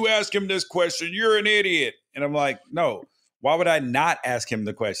 Why would you ask him this question? You're an idiot. And I'm like, no, why would I not ask him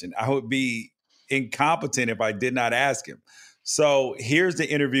the question? I would be incompetent if I did not ask him. So here's the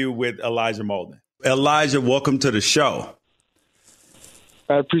interview with Elijah Molden. Elijah, welcome to the show.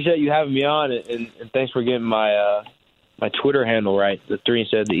 I appreciate you having me on, and thanks for getting my my Twitter handle right, the 3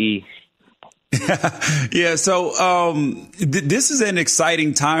 instead of the E. Yeah, so this is an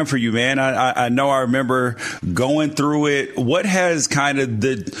exciting time for you, man. I know I remember going through it. What has kind of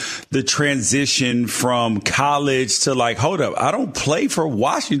the transition from college to like, hold up, I don't play for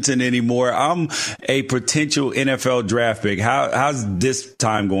Washington anymore. I'm a potential NFL draft pick. How's this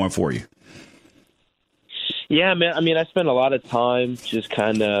time going for you? Yeah, man. I mean, I spent a lot of time just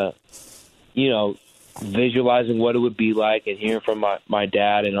kind of, visualizing what it would be like and hearing from my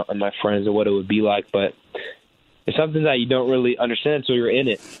dad and my friends and what it would be like. But it's something that you don't really understand until you're in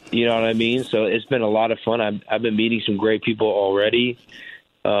it. You know what I mean? So it's been a lot of fun. I've been meeting some great people already.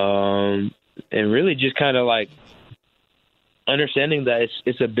 And really just kind of like understanding that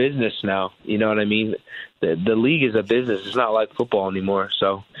it's a business now. You know what I mean? The league is a business. It's not like football anymore.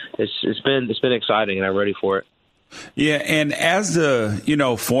 So it's been exciting, and I'm ready for it. Yeah. And as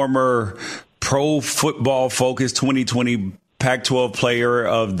the, former Pro Football Focus 2020 Pac-12 Player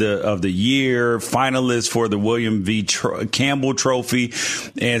of the Year, finalist for the William V. Campbell Trophy,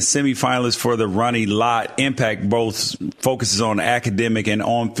 and semifinalist for the Ronnie Lott Impact, both focuses on academic and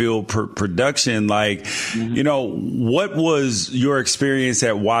on-field production. Like, what was your experience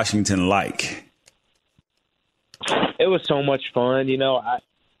at Washington like? It was so much fun.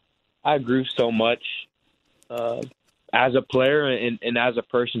 I grew so much as a player and as a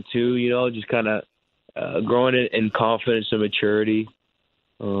person too, just kind of growing in confidence and maturity.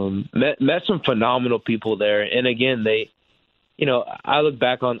 Met some phenomenal people there. And again, I look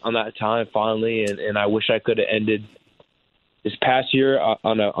back on that time fondly, and I wish I could have ended this past year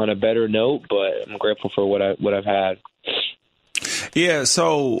on a better note, but I'm grateful for what I've had. Yeah.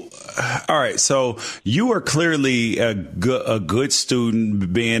 So, all right. So you were clearly a good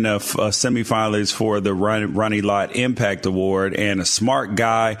student, being a semifinalist for the Ronnie Lott Impact Award, and a smart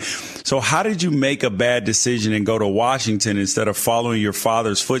guy. So how did you make a bad decision and go to Washington instead of following your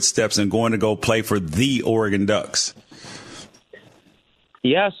father's footsteps and going to go play for the Oregon Ducks?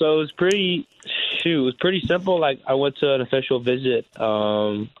 Yeah. So it was pretty simple. Like, I went to an official visit,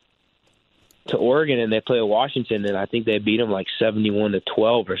 to Oregon, and they played Washington, and I think they beat them like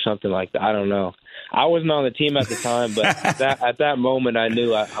 71-12 or something like that. I don't know. I wasn't on the team at the time, but at that moment, I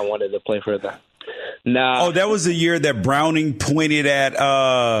knew I wanted to play for them. Oh, that was the year that Browning pointed.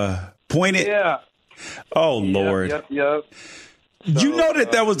 Yeah. Oh, Lord. Yep. So, you know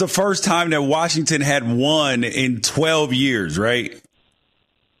that was the first time that Washington had won in 12 years, right?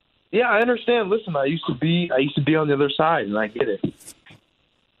 Yeah, I understand. Listen, I used to be on the other side, and I get it.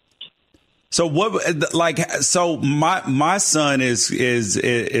 So my son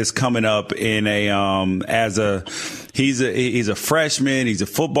is coming up in he's a freshman, he's a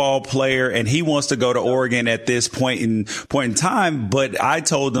football player, and he wants to go to Oregon at this point in time. But I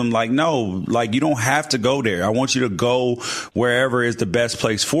told him, like, no, like, you don't have to go there. I want you to go wherever is the best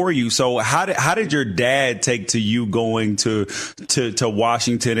place for you. So how did your dad take to you going to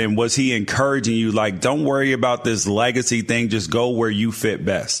Washington, and was he encouraging you, like, don't worry about this legacy thing, just go where you fit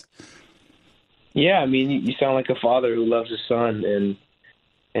best? Yeah, I mean, you sound like a father who loves his son,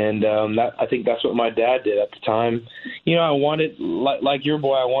 and I think that's what my dad did at the time. You know, I wanted, like your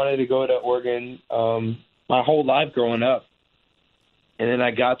boy, I wanted to go to Oregon my whole life growing up, and then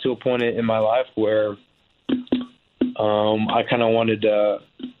I got to a point in my life where I kind of wanted to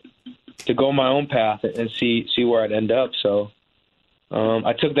go my own path and see where I'd end up. So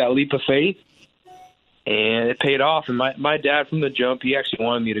I took that leap of faith. And it paid off. And my dad, from the jump, he actually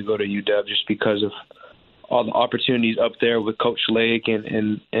wanted me to go to UW just because of all the opportunities up there with Coach Lake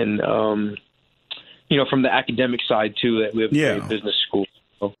and you know, from the academic side too, that we have a business school.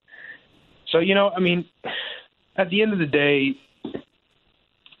 So you know, I mean, at the end of the day,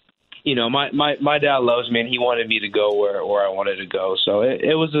 you know, my dad loves me, and he wanted me to go where I wanted to go. So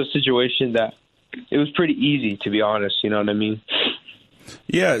it was a situation that it was pretty easy, to be honest. You know what I mean?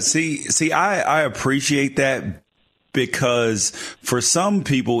 Yeah, see, I appreciate that, because for some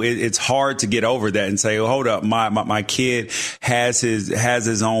people it's hard to get over that and say, oh, hold up, my kid has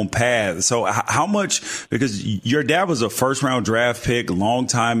his own path. So how much, because your dad was a first round draft pick,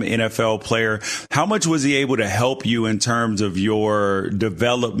 longtime NFL player, how much was he able to help you in terms of your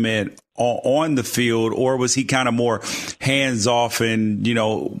development on the field, or was he kind of more hands off and, you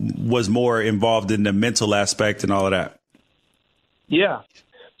know, was more involved in the mental aspect and all of that? Yeah.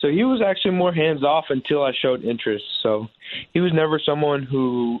 So he was actually more hands off until I showed interest. So he was never someone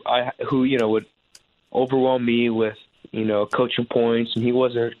who you know, would overwhelm me with, you know, coaching points, and he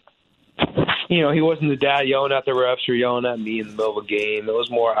wasn't the dad yelling at the refs or yelling at me in the middle of a game. It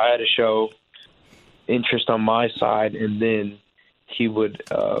was more I had to show interest on my side, and then he would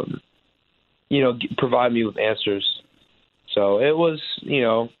you know, provide me with answers. So it was, you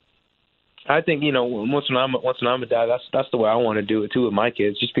know, I think, you know, once I'm a dad, that's the way I want to do it too with my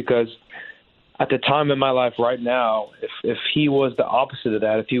kids. Just because at the time in my life right now, if he was the opposite of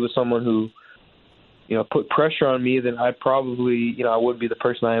that, if he was someone who, you know, put pressure on me, then I probably, you know, I wouldn't be the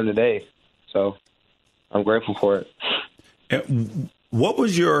person I am today. So I'm grateful for it. What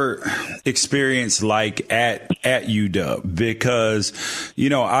was your experience like at UW? Because, you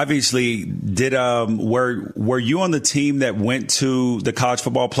know, obviously, were you on the team that went to the college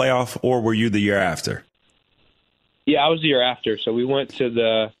football playoff, or were you the year after? Yeah, I was the year after. So we went to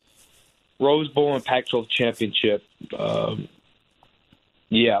the Rose Bowl and Pac-12 championship.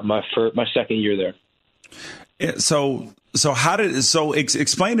 My second year there. Yeah, so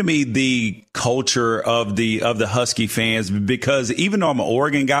explain to me the culture of the Husky fans, because even though I'm an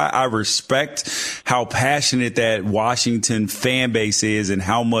Oregon guy, I respect how passionate that Washington fan base is and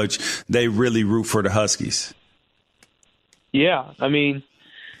how much they really root for the Huskies. Yeah, I mean,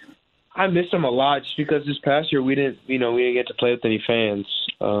 I miss them a lot just because this past year we didn't get to play with any fans.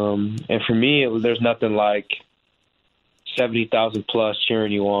 And for me, there's nothing like 70,000 plus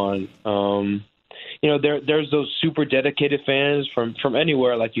cheering you on. You know, there's those super dedicated fans from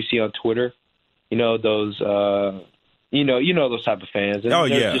anywhere, like you see on Twitter. You know, those you know those type of fans. And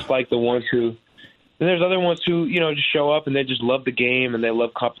they're just like the ones who, and there's other ones who, you know, just show up and they just love the game and they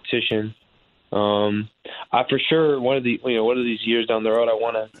love competition. I for sure one of these years down the road, I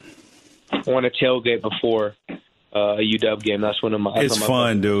want to tailgate before a UW game. That's one of my. It's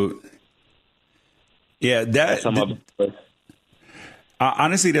fun, dude. Yeah,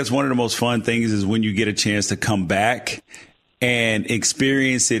 honestly, that's one of the most fun things is when you get a chance to come back and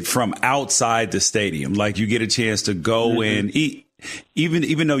experience it from outside the stadium. Like you get a chance to go and eat.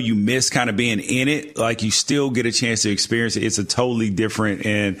 Even though you miss kind of being in it, like you still get a chance to experience it. It's a totally different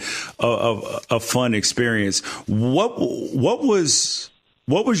and a fun experience. What was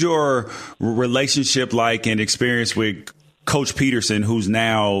your relationship like and experience with Coach Peterson, who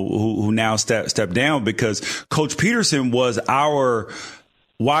now stepped down? Because Coach Peterson was our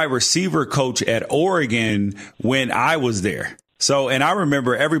wide receiver coach at Oregon when I was there. So, and I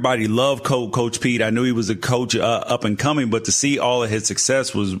remember everybody loved Coach Pete. I knew he was a coach up and coming, but to see all of his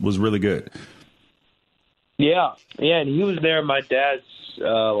success was really good. Yeah, and he was there my dad's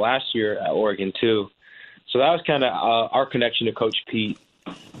last year at Oregon too. So that was kind of our connection to Coach Pete.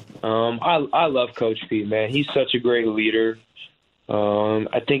 I love Coach Pete, man. He's such a great leader.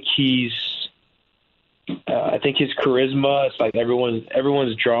 I think his charisma, it's like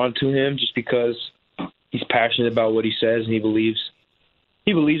everyone's drawn to him just because he's passionate about what he says, and he believes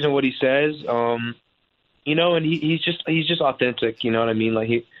in what he says. And he's just authentic. You know what I mean? Like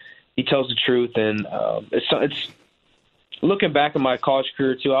he tells the truth, and it's looking back at my college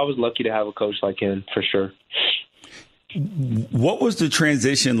career too. I was lucky to have a coach like him for sure. What was the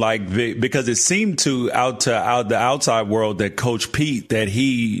transition like? Because it seemed to the outside world that Coach Pete, that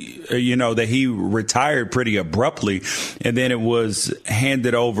he retired pretty abruptly, and then it was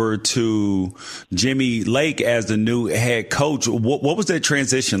handed over to Jimmy Lake as the new head coach. What was that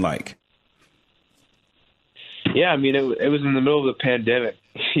transition like? Yeah, I mean, it was in the middle of the pandemic.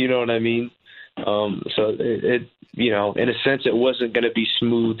 You know what I mean? So it in a sense, it wasn't going to be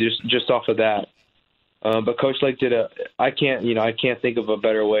smooth just off of that. But Coach Lake I can't think of a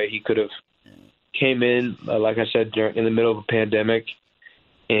better way. He could have came in, like I said, in the middle of a pandemic,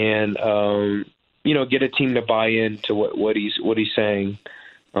 and get a team to buy into what he's saying.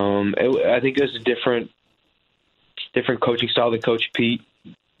 I think it was a different coaching style than Coach Pete.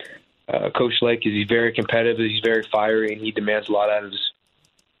 Coach Lake he's very competitive, he's very fiery, and he demands a lot out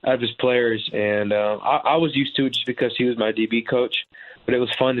of his players. And I was used to it just because he was my DB coach. But it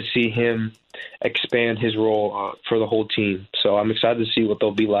was fun to see him expand his role for the whole team. So I'm excited to see what they'll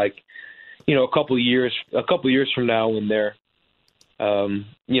be like, a couple years from now when they're,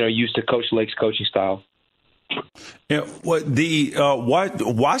 used to Coach Lake's coaching style. Yeah,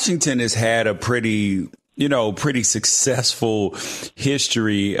 Washington has had a pretty successful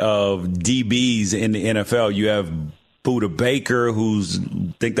history of DBs in the NFL. You have Buda Baker, who's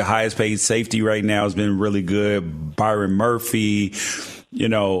I think the highest paid safety right now, has been really good. Byron Murphy,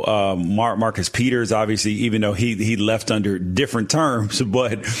 Marcus Peters, obviously, even though he left under different terms,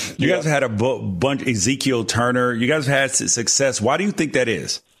 but you guys have had a bunch. Ezekiel Turner, you guys have had success. Why do you think that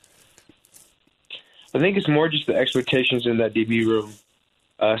is? I think it's more just the expectations in that DB room.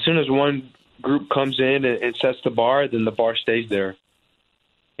 As soon as one group comes in and sets the bar, then the bar stays there.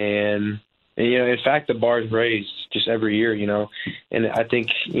 And in fact, the bar is raised just every year, and I think,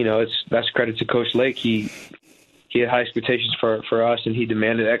 that's credit to Coach Lake. He had high expectations for us, and he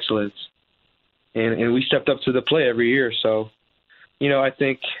demanded excellence, and we stepped up to the plate every year. So, I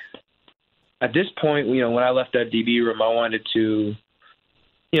think at this point, when I left that DB room, I wanted to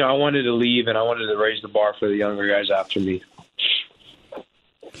leave, and I wanted to raise the bar for the younger guys after me.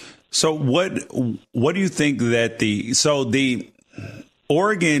 So what do you think that the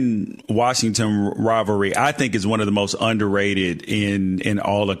Oregon-Washington rivalry, I think, is one of the most underrated in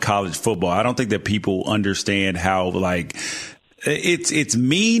all of college football. I don't think that people understand how, it's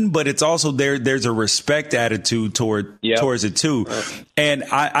mean, but it's also there's a respect attitude towards it too. And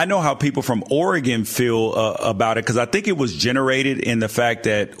I know how people from Oregon feel about it, because I think it was generated in the fact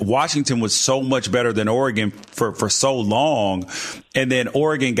that Washington was so much better than Oregon for so long, and then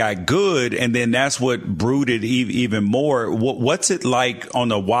Oregon got good, and then that's what brooded even more. What's it like on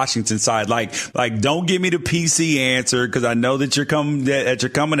the Washington side? Like don't give me the PC answer, because I know that you're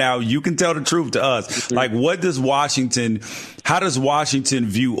coming out. You can tell the truth to us. Like, how does Washington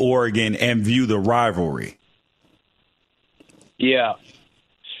view Oregon and view the rivalry? Yeah.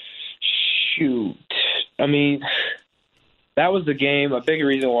 Shoot. I mean, that was the game. A big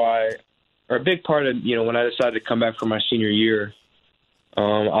reason why, or a big part of, when I decided to come back for my senior year,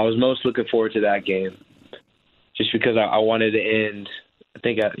 I was most looking forward to that game, just because I wanted to end. I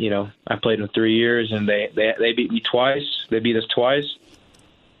think I played them 3 years, and they beat me twice. They beat us twice,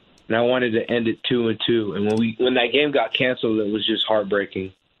 and I wanted to end it 2-2. And when that game got canceled, it was just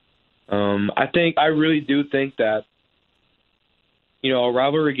heartbreaking. I really do think that, a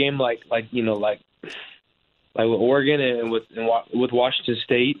rivalry game like with Oregon and with Washington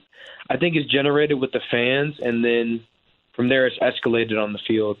State, I think is generated with the fans, and then from there it's escalated on the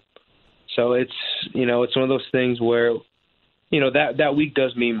field. So it's one of those things where, that week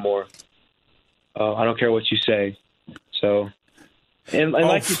does mean more. I don't care what you say. So, and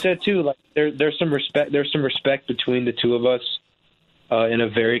like you said too, like there's some respect. There's some respect between the two of us in a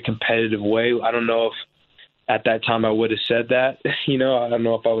very competitive way. I don't know if at that time I would have said that. I don't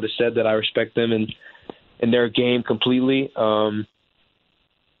know if I would have said that I respect them and their game completely. But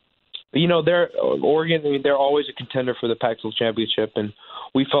they're Oregon. I mean, they're always a contender for the Pac-12 championship, and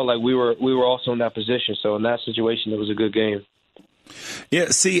we felt like we were also in that position. So in that situation, it was a good game. Yeah,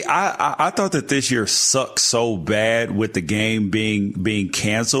 see, I thought that this year sucked so bad with the game being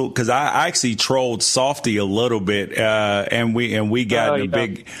canceled, because I actually trolled Softy a little bit, and we got in a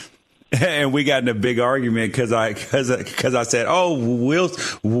big. And we got in a big argument because I said,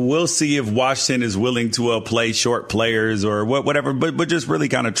 we'll see if Washington is willing to play short players or whatever, but just really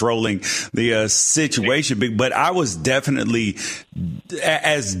kind of trolling the situation. But I was definitely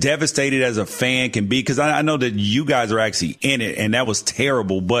as devastated as a fan can be, because I know that you guys are actually in it, and that was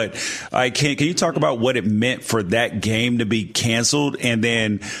terrible. But can you talk about what it meant for that game to be canceled, and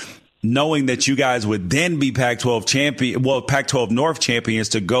then knowing that you guys would then be Pac-12 North champions,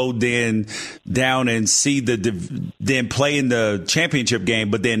 to go then down and see then play in the championship game,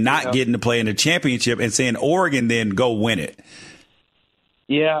 but then not getting to play in the championship, and seeing Oregon then go win it.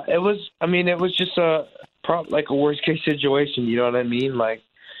 Yeah, it was just like a worst case situation. You know what I mean? Like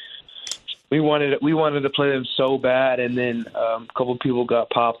we wanted to play them so bad, and then a couple of people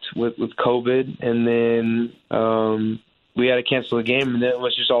got popped with COVID, and then we had to cancel the game, and then it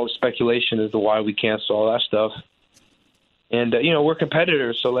was just all speculation as to why we canceled all that stuff. And we're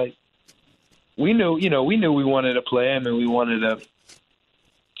competitors, so like we knew we wanted to play them, and we wanted to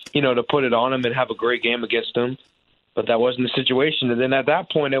put it on them and have a great game against them. But that wasn't the situation. And then at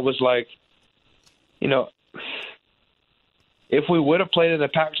that point, it was like, if we would have played in the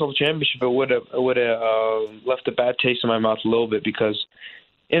Pac-12 championship, it would have left a bad taste in my mouth a little bit, because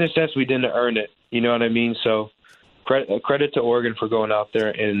in a sense we didn't earn it. You know what I mean? So credit to Oregon for going out there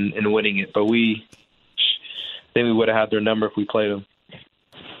and winning it, but we would have had their number if we played them.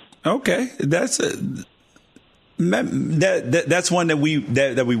 Okay, that's one that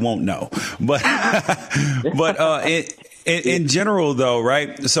we won't know, but in general though,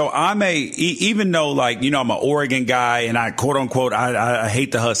 right? So even though I'm an Oregon guy, and I quote unquote I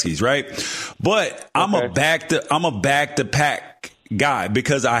hate the Huskies, right? But I'm a back to Pac guy,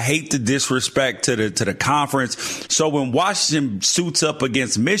 because I hate the disrespect to the conference. So when Washington suits up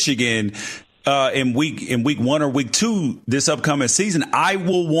against Michigan in week 1 or week 2 this upcoming season, I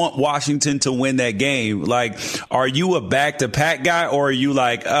will want Washington to win that game. Like, are you a back to Pac guy, or are you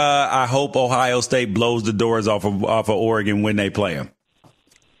like, I hope Ohio State blows the doors off of Oregon when they play them?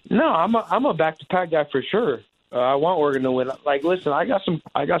 No, I'm a back to Pac guy for sure. I want Oregon to win. Like, listen, I got some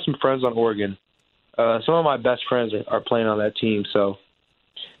friends on Oregon. Some of my best friends are playing on that team, so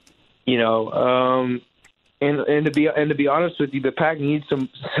and to be honest with you, the Pac needs some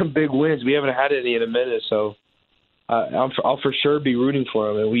big wins. We haven't had any in a minute, so I'll for sure be rooting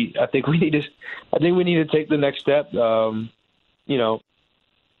for them. And I think we need to take the next step. I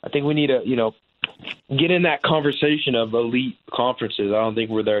think we need to get in that conversation of elite conferences. I don't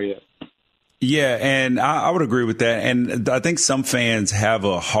think we're there yet. Yeah, and I would agree with that. And I think some fans have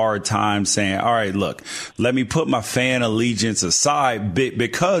a hard time saying, all right, look, let me put my fan allegiance aside,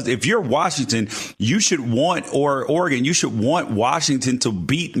 because if you're Washington, you should want, or Oregon, you should want Washington to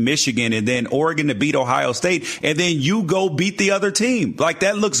beat Michigan, and then Oregon to beat Ohio State, and then you go beat the other team. Like,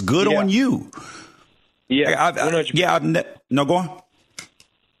 that looks good on you. Yeah. No, go on.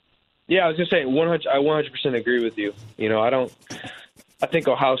 Yeah, I was going to say, I 100% agree with you. I think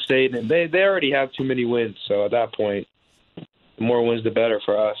Ohio State, and they already have too many wins. So at that point, the more wins, the better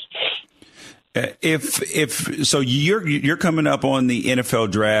for us. So you're coming up on the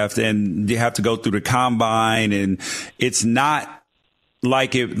NFL draft, and you have to go through the combine, and it's not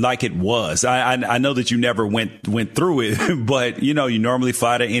like it was. I know that you never went through it, but you normally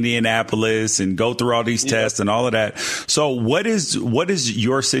fly to Indianapolis and go through all these tests and all of that. So what is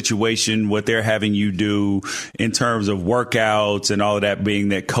your situation, what they're having you do in terms of workouts and all of that, being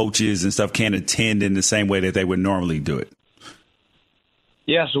that coaches and stuff can't attend in the same way that they would normally do it?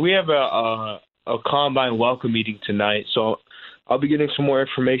 Yeah, so we have a combine welcome meeting tonight. So I'll be getting some more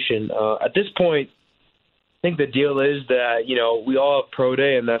information. At this point, I think the deal is that, we all have pro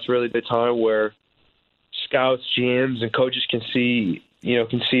day, and that's really the time where scouts, GMs, and coaches can see,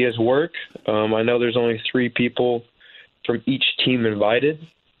 can see his work. I know there's only 3 people from each team invited.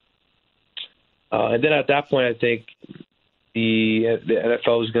 And then at that point, I think the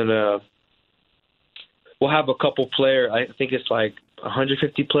NFL is we'll have a couple players. I think it's like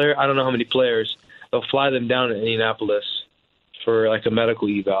 150 players. I don't know how many players. They'll fly them down to Indianapolis for like a medical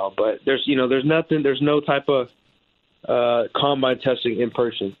eval. But there's no type of combine testing in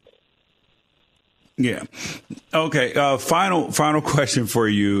person. Yeah. Okay. Final question for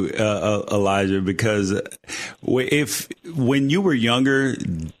you, Elijah, because when you were younger,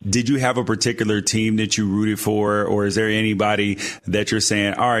 did you have a particular team that you rooted for, or is there anybody that you're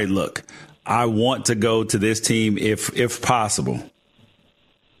saying, all right, look, I want to go to this team if possible?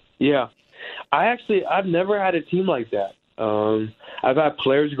 Yeah. I've never had a team like that. I've had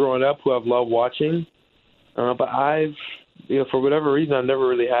players growing up who I've loved watching, but for whatever reason, I've never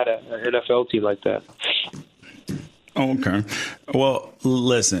really had an NFL team like that. Okay. Well,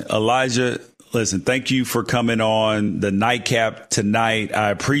 listen, Elijah, thank you for coming on the Nightcap tonight. I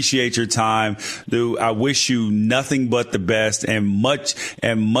appreciate your time. Dude, I wish you nothing but the best and much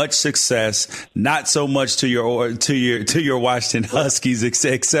success. Not so much to your Washington Huskies,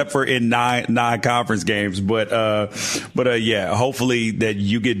 except for in non-conference games. But yeah, hopefully that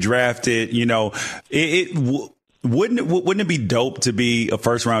you get drafted. Wouldn't it be dope to be a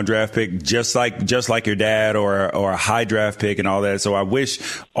first round draft pick just like your dad or a high draft pick and all that? So I wish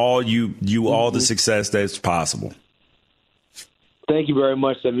all the success that's possible. Thank you very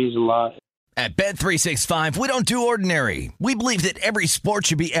much. That means a lot. At Bet365, we don't do ordinary. We believe that every sport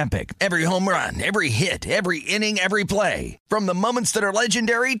should be epic. Every home run, every hit, every inning, every play. From the moments that are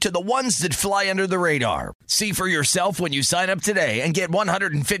legendary to the ones that fly under the radar. See for yourself when you sign up today and get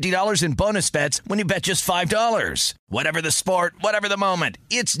 $150 in bonus bets when you bet just $5. Whatever the sport, whatever the moment,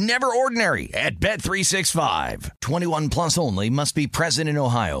 it's never ordinary at Bet365. 21 plus only. Must be present in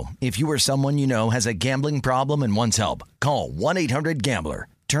Ohio. If you or someone you know has a gambling problem and wants help, call 1-800-GAMBLER.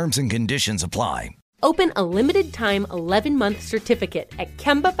 Terms and conditions apply. Open a limited-time 11-month certificate at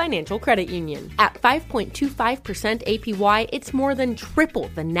Kemba Financial Credit Union. At 5.25% APY, it's more than triple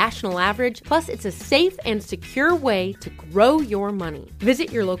the national average, plus it's a safe and secure way to grow your money.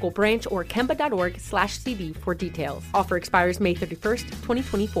 Visit your local branch or kemba.org/cb for details. Offer expires May 31st,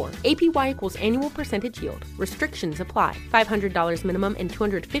 2024. APY equals annual percentage yield. Restrictions apply. $500 minimum and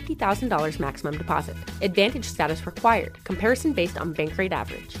 $250,000 maximum deposit. Advantage status required. Comparison based on bank rate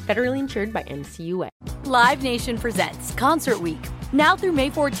average. Federally insured by NCUA. Live Nation presents Concert Week. Now through May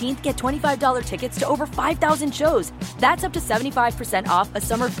 14th, get $25 tickets to over 5,000 shows. That's up to 75% off a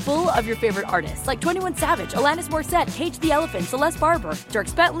summer full of your favorite artists like 21 Savage, Alanis Morissette, Cage the Elephant, Celeste Barber,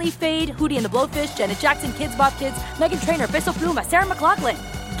 Dierks Bentley, Fade, Hootie and the Blowfish, Janet Jackson, Kids Bop Kids, Meghan Trainor, Bissell Pluma, Sarah McLachlan.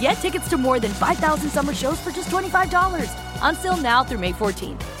 Get tickets to more than 5,000 summer shows for just $25. Until now through May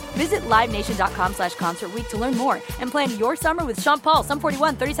 14th. Visit LiveNation.com/Concert Week to learn more and plan your summer with Sean Paul, Sum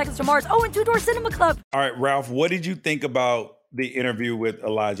 41, 30 Seconds to Mars, and Two Door Cinema Club. All right, Ralph, what did you think about the interview with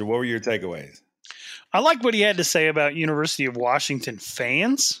Elijah? What were your takeaways? I like what he had to say about University of Washington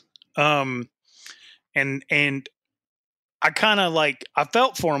fans. And I kind of I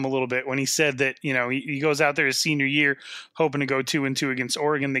felt for him a little bit when he said that, he goes out there his senior year hoping to go 2-2 against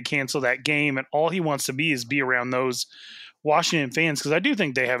Oregon. They cancel that game, and all he wants to be around those Washington fans, because I do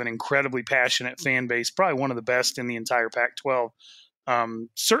think they have an incredibly passionate fan base, probably one of the best in the entire Pac-12,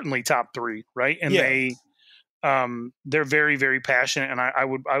 certainly top 3, right? And they're very, very passionate, and I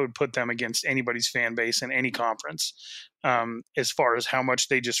would put them against anybody's fan base in any conference, as far as how much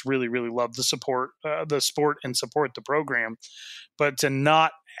they just really, really love the sport and support the program. But to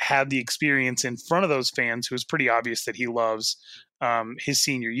not have the experience in front of those fans, who is pretty obvious that he loves his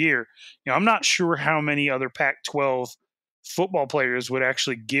senior year, I'm not sure how many other Pac-12 football players would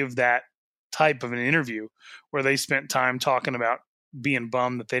actually give that type of an interview where they spent time talking about being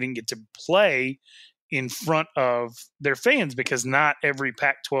bummed that they didn't get to play in front of their fans, because not every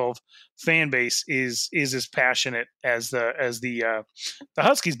Pac-12 fan base is as passionate as the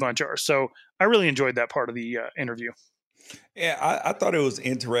Huskies bunch are. So I really enjoyed that part of the interview. Yeah, I thought it was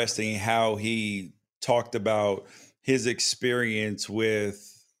interesting how he talked about his experience with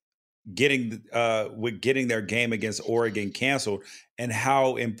getting their game against Oregon canceled, and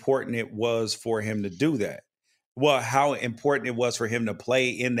how important it was for him to do that. Well, how important it was for him to play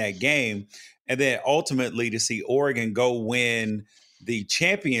in that game, and then ultimately to see Oregon go win the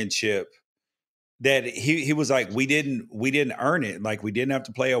championship. That he was like, we didn't earn it. Like, we didn't have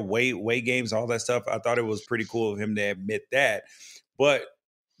to play away games, all that stuff. I thought it was pretty cool of him to admit that. But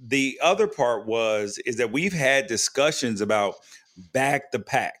the other part is that we've had discussions about back the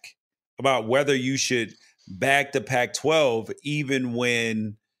pack, about whether you should back to Pac-12 even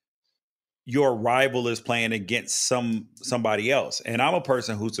when your rival is playing against somebody else. And I'm a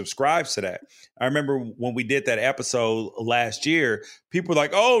person who subscribes to that. I remember when we did that episode last year, people were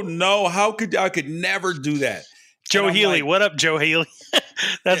like, "Oh no, I could never do that." Joe Healy, what up, Joe Healy?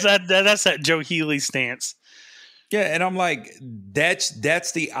 That's that Joe Healy stance. Yeah, and I'm like, that's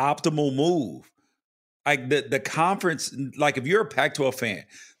the optimal move. Like the conference, like if you're a Pac-12 fan,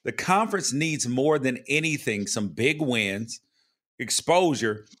 the conference needs more than anything some big wins,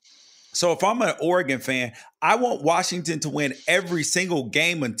 exposure. So if I'm an Oregon fan, I want Washington to win every single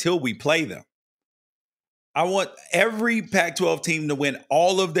game until we play them. I want every Pac-12 team to win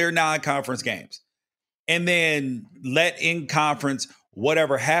all of their non-conference games and then let in conference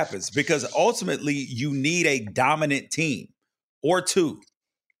whatever happens, because ultimately you need a dominant team or two.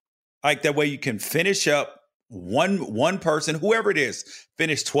 Like that way you can finish up one person, whoever it is,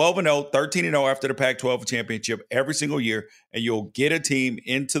 finish 12-0, 13-0 after the Pac-12 championship every single year, and you'll get a team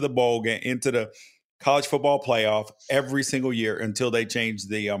into the bowl game, into the college football playoff every single year until they change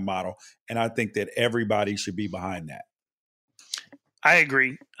the model. And I think that everybody should be behind that. I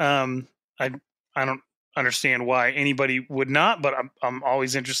agree. I don't understand why anybody would not, but I'm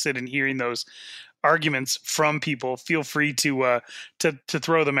always interested in hearing those arguments from people. Feel free to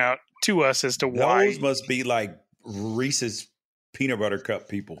throw them out to us as to why. Those must be like Reese's peanut butter cup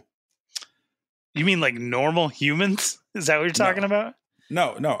people. You mean like normal humans? Is that what you're talking about?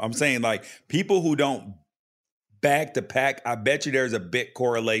 No. I'm saying like people who don't back to pack. I bet you there's a big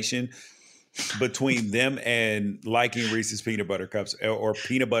correlation between them and liking Reese's peanut butter cups or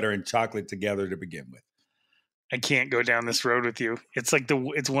peanut butter and chocolate together to begin with. I can't go down this road with you. It's like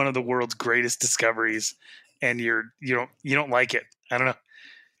it's one of the world's greatest discoveries, and you don't like it. I don't know.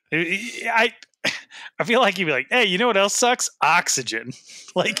 I feel like you'd be like, hey, you know what else sucks? Oxygen.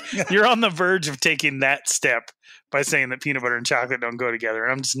 Like you're on the verge of taking that step by saying that peanut butter and chocolate don't go together.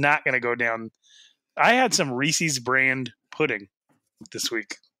 And I'm just not going to go down. I had some Reese's brand pudding this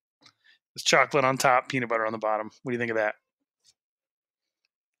week. It's chocolate on top, peanut butter on the bottom. What do you think of that?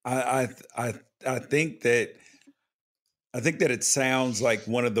 I think that it sounds like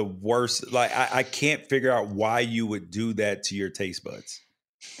one of the worst. Like I can't figure out why you would do that to your taste buds.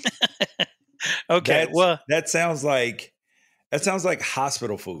 Okay, that sounds like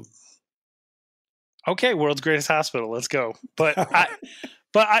hospital food. Okay, world's greatest hospital. Let's go. But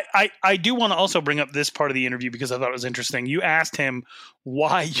I do want to also bring up this part of the interview because I thought it was interesting. You asked him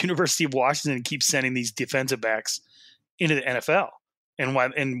why University of Washington keeps sending these defensive backs into the NFL and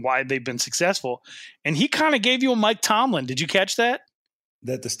why they've been successful. And he kind of gave you a Mike Tomlin. Did you catch that?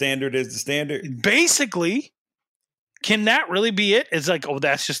 That the standard is the standard? Basically. Can that really be it? It's like, oh,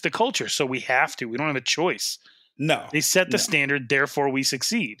 that's just the culture. So we have to. We don't have a choice. No. They set the standard, therefore we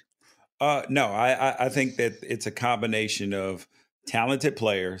succeed. No, I think that it's a combination of talented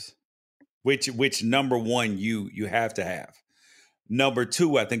players, which number one, you have to have. Number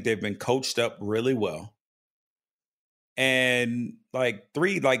two, I think they've been coached up really well. And like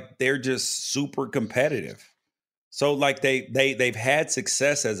three, like they're just super competitive. So like they've had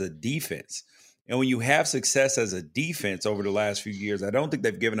success as a defense. And when you have success as a defense over the last few years, I don't think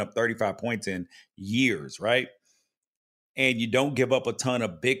they've given up 35 points in years, right? And you don't give up a ton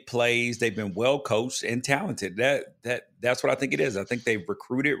of big plays. They've been well coached and talented. That's what I think it is. I think they've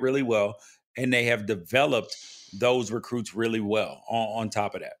recruited really well, and they have developed those recruits really well on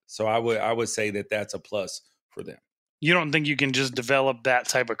top of that. So I would say that that's a plus for them. You don't think you can just develop that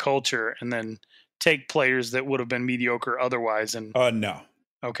type of culture and then take players that would have been mediocre otherwise? And no.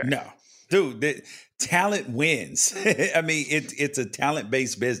 Okay. No. Dude, the talent wins. I mean, it's a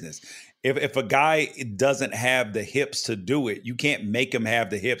talent-based business. If a guy doesn't have the hips to do it, you can't make him have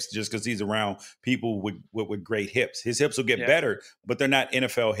the hips just because he's around people with great hips. His hips will get better, but they're not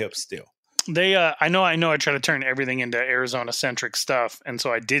NFL hips still. They, I know. I try to turn everything into Arizona-centric stuff, and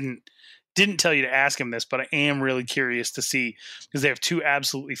so I didn't tell you to ask him this, but I am really curious to see because they have two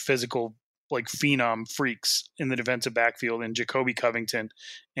absolutely physical, like phenom freaks in the defensive backfield in Jacoby Covington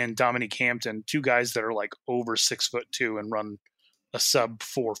and Dominique Hampton, two guys that are like over 6'2" and run a sub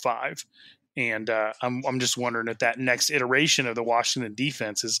 4.5. And I'm just wondering if that next iteration of the Washington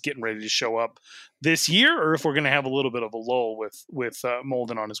defense is getting ready to show up this year, or if we're going to have a little bit of a lull with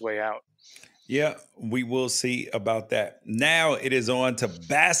Molden on his way out. Yeah, we will see about that. Now it is on to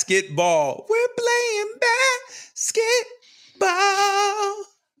basketball. We're playing basketball.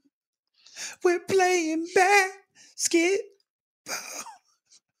 We're playing basketball.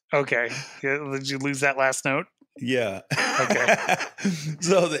 Okay. Did you lose that last note? Yeah. Okay.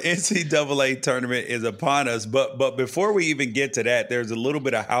 So the NCAA tournament is upon us, but before we even get to that, there's a little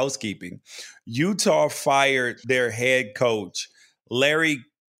bit of housekeeping. Utah fired their head coach, Larry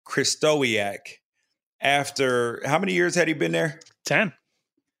Krystkowiak, after how many years had he been there? 10.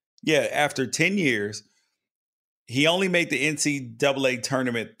 Yeah, after 10 years. He only made the NCAA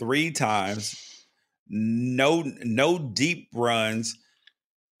tournament 3 times. No deep runs.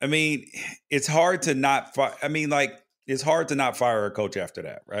 I mean, it's hard to not it's hard to not fire a coach after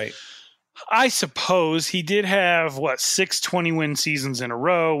that, right? I suppose he did have 6 20-win seasons in a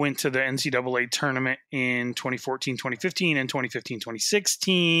row, went to the NCAA tournament in 2014, 2015 and 2015,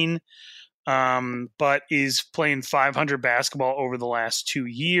 2016. But is playing 500 basketball over the last 2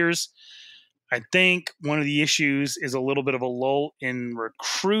 years. I think one of the issues is a little bit of a lull in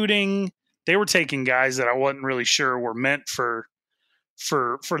recruiting. They were taking guys that I wasn't really sure were meant for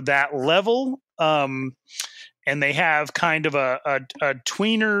that level. And they have kind of a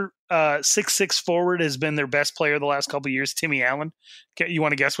tweener 6'6" forward has been their best player the last couple of years, Timmy Allen. You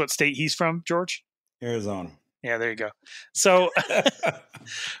want to guess what state he's from, George? Arizona. Yeah, there you go. So,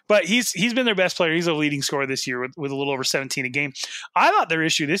 but he's been their best player. He's a leading scorer this year with a little over 17 a game. I thought their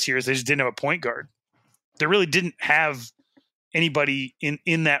issue this year is they just didn't have a point guard. They really didn't have anybody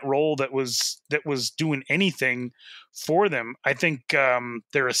in that role that was doing anything for them. I think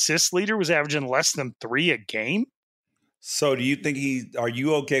their assist leader was averaging less than 3 a game. So do you think are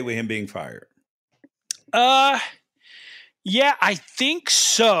you okay with him being fired? Yeah, I think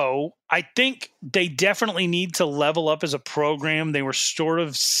so. I think they definitely need to level up as a program. They were sort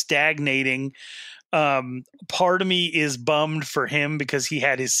of stagnating. Part of me is bummed for him because he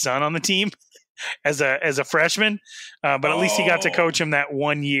had his son on the team as a freshman, but at least he got to coach him that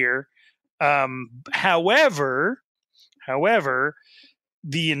 1 year. However,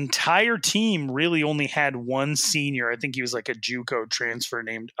 the entire team really only had one senior. I think he was like a JUCO transfer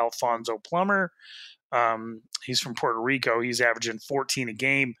named Alfonso Plummer. He's from Puerto Rico. He's averaging 14 a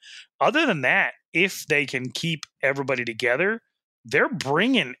game. Other than that, if they can keep everybody together, they're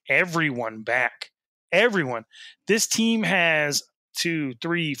bringing everyone back. Everyone. This team has 2,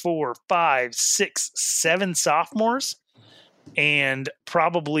 3, 4, 5, 6, 7 sophomores, and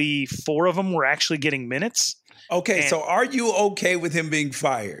probably 4 of them were actually getting minutes. Okay, so are you okay with him being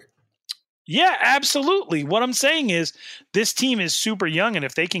fired? Yeah, absolutely. What I'm saying is this team is super young, and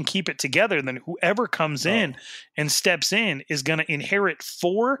if they can keep it together, then whoever comes in and steps in is going to inherit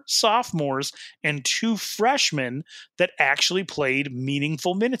 4 sophomores and 2 freshmen that actually played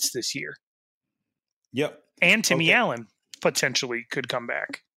meaningful minutes this year. Yep. And Timmy Allen potentially could come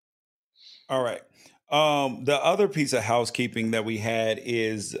back. All right. The other piece of housekeeping that we had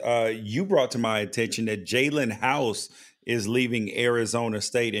is you brought to my attention that Jalen House is leaving Arizona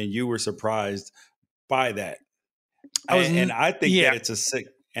State, and you were surprised by that. I think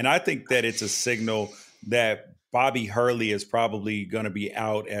that it's a signal that Bobby Hurley is probably going to be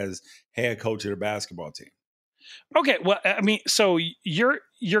out as head coach of the basketball team. Okay, well, I mean, so your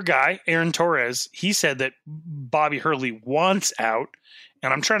guy Aaron Torres, he said that Bobby Hurley wants out.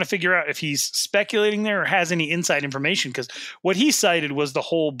 And I'm trying to figure out if he's speculating there or has any inside information, because what he cited was the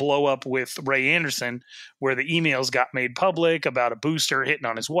whole blow up with Ray Anderson, where the emails got made public about a booster hitting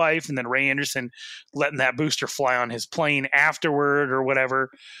on his wife, and then Ray Anderson letting that booster fly on his plane afterward or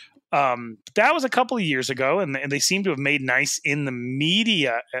whatever. That was a couple of years ago, and they seem to have made nice in the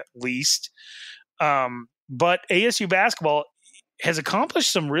media at least. But ASU basketball has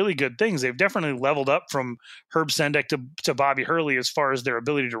accomplished some really good things. They've definitely leveled up from Herb Sendek to Bobby Hurley as far as their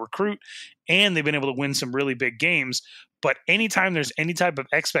ability to recruit, and they've been able to win some really big games. But anytime there's any type of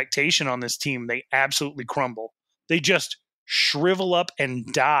expectation on this team, they absolutely crumble. They just shrivel up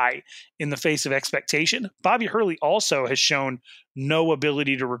and die in the face of expectation. Bobby Hurley also has shown no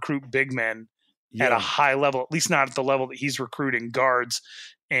ability to recruit big men at a high level, at least not at the level that he's recruiting guards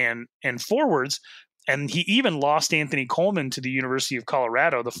and forwards. And he even lost Anthony Coleman to the University of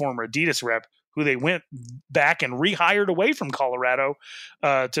Colorado, the former Adidas rep, who they went back and rehired away from Colorado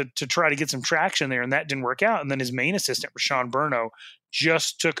to try to get some traction there, and that didn't work out. And then his main assistant, Rashawn Burno,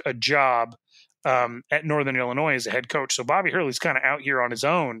 just took a job at Northern Illinois as a head coach. So Bobby Hurley's kind of out here on his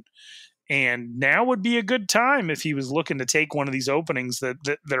own. And now would be a good time if he was looking to take one of these openings that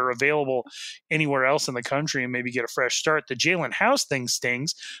are available anywhere else in the country and maybe get a fresh start. The Jalen House thing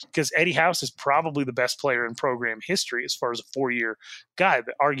stings because Eddie House is probably the best player in program history as far as a 4-year guy.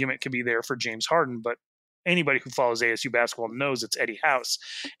 The argument could be there for James Harden, but anybody who follows ASU basketball knows it's Eddie House.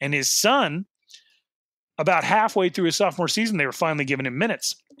 And his son, about halfway through his sophomore season, they were finally giving him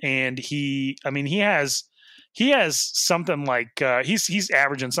minutes. And he has he has something like he's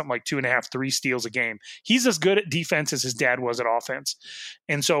averaging something like 2.5, 3 steals a game. He's as good at defense as his dad was at offense.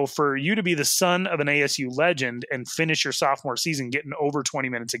 And so for you to be the son of an ASU legend and finish your sophomore season getting over 20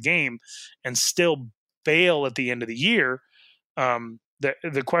 minutes a game and still fail at the end of the year,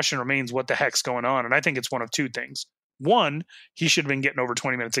 the question remains, what the heck's going on? And I think it's one of two things. One, he should have been getting over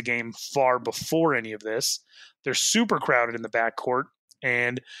 20 minutes a game far before any of this. They're super crowded in the backcourt,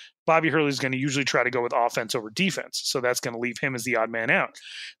 and Bobby Hurley is going to usually try to go with offense over defense. So that's going to leave him as the odd man out.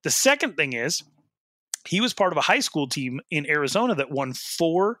 The second thing is he was part of a high school team in Arizona that won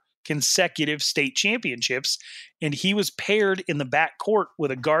 4 consecutive state championships, and he was paired in the backcourt with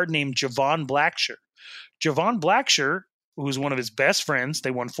a guard named Javon Blacksher. Javon Blacksher, who was one of his best friends,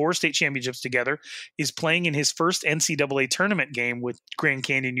 they won 4 state championships together, is playing in his first NCAA tournament game with Grand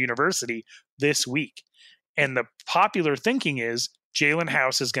Canyon University this week. And the popular thinking is Jalen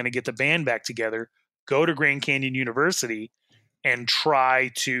House is going to get the band back together, go to Grand Canyon University, and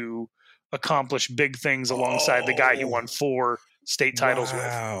try to accomplish big things alongside the guy he won 4 state titles with.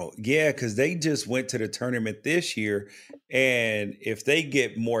 Wow. Yeah, because they just went to the tournament this year. And if they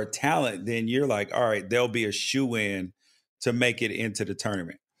get more talent, then you're like, all right, they'll be a shoe-in to make it into the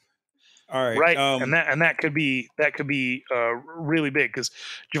tournament. All right. Right. And that could be really big because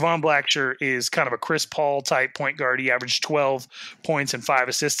Javon Blacksher is kind of a Chris Paul type point guard. He averaged 12 points and 5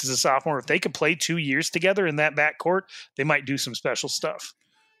 assists as a sophomore. If they could play 2 years together in that backcourt, they might do some special stuff.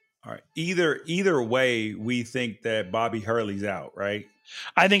 All right. Either way, we think that Bobby Hurley's out, right?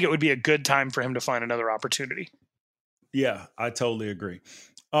 I think it would be a good time for him to find another opportunity. Yeah, I totally agree.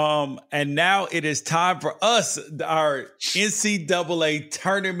 And now it is time for us, our NCAA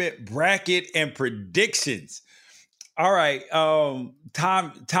tournament bracket and predictions. All right.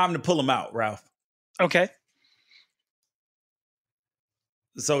 Time to pull them out, Ralph. Okay.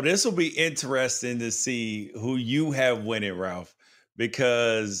 So this will be interesting to see who you have winning, Ralph,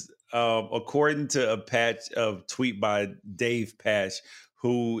 because according to a tweet by Dave Patch,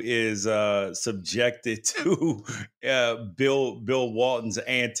 who is subjected to Bill Walton's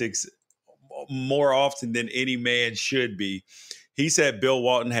antics more often than any man should be. He said Bill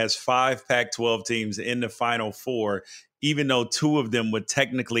Walton has 5 Pac-12 teams in the Final Four, even though 2 of them would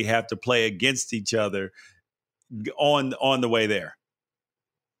technically have to play against each other on the way there.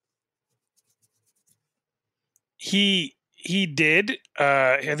 He did.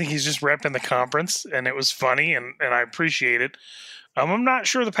 I think he's just repping the conference, and it was funny, and I appreciate it. I'm not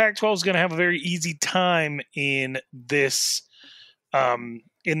sure the Pac-12 is going to have a very easy time in this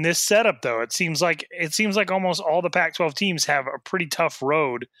setup, though. It seems like almost all the Pac-12 teams have a pretty tough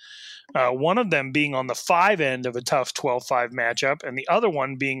road. One of them being on the 5 end of a tough 12-5 matchup, and the other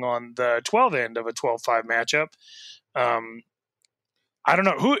one being on the 12 end of a 12-5 matchup. I don't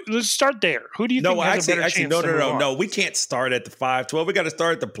know. Let's start there. Who do you think has a better chance? No. We can't start at the 5-12. We got to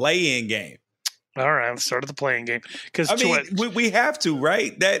start at the play-in game. All right, let's start at the play-in game because we have to,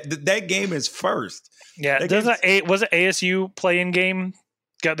 right? That game is first. Yeah, was it ASU play-in game?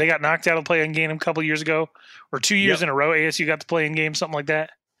 They got knocked out of the play-in game a couple years ago, or 2 years in a row. ASU got the play-in game, something like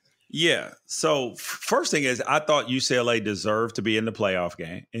that. Yeah. So first thing is, I thought UCLA deserved to be in the playoff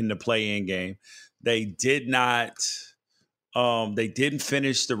game, in the play-in game. They did not. They didn't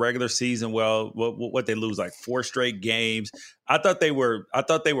finish the regular season well. What they lose, like 4 straight games. I thought they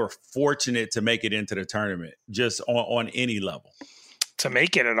were fortunate to make it into the tournament, just on any level. To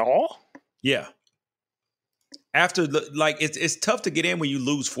make it at all? Yeah. After it's tough to get in when you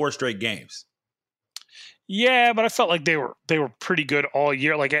lose 4 straight games. Yeah, but I felt like they were pretty good all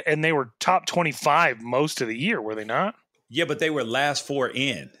year. And they were top 25 most of the year, were they not? Yeah, but they were last 4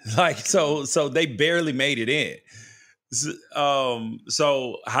 in. So they barely made it in.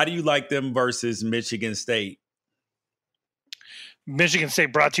 So how do you like them versus Michigan State? Michigan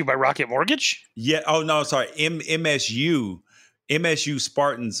State brought to you by Rocket Mortgage? Yeah. Oh, no, sorry. MSU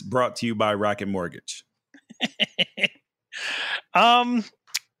Spartans brought to you by Rocket Mortgage.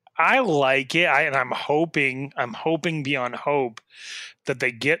 I like it. I'm hoping beyond hope that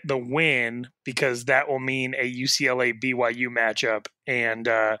they get the win, because that will mean a UCLA BYU matchup. And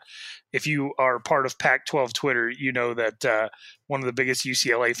if you are part of Pac-12 Twitter, you know that one of the biggest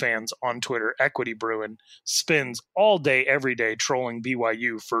UCLA fans on Twitter, Equity Bruin, spends all day, every day trolling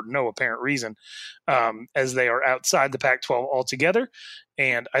BYU for no apparent reason, as they are outside the Pac-12 altogether.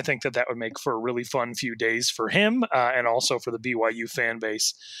 And I think that would make for a really fun few days for him and also for the BYU fan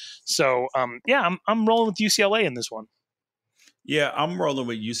base. So, I'm rolling with UCLA in this one. Yeah, I'm rolling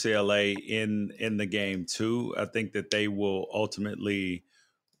with UCLA in the game too. I think that they will ultimately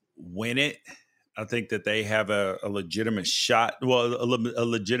win it. I think that they have a legitimate shot. Well, a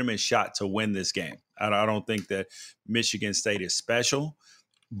legitimate shot to win this game. I don't think that Michigan State is special.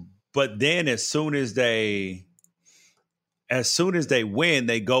 But then as soon as they win,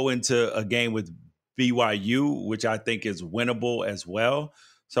 they go into a game with BYU, which I think is winnable as well.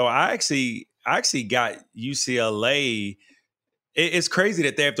 So I actually got UCLA. It's crazy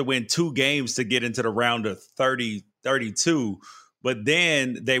that they have to win 2 games to get into the round of 32, but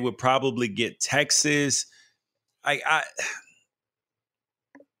then they would probably get Texas. I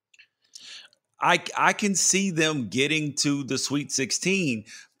can see them getting to the Sweet 16,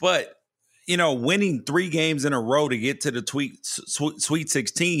 but winning 3 games in a row to get to the Sweet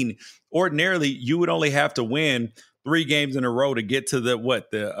 16, ordinarily you would only have to win 3 games in a row to get to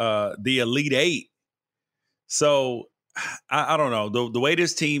the Elite 8. So I don't know. The way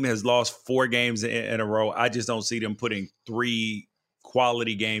this team has lost 4 games in a row, I just don't see them putting 3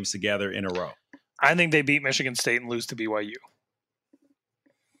 quality games together in a row. I think they beat Michigan State and lose to BYU.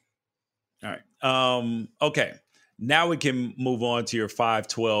 All right. Okay. Now we can move on to your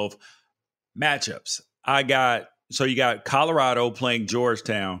 5-12 matchups. You got Colorado playing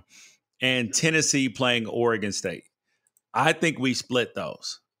Georgetown and Tennessee playing Oregon State. I think we split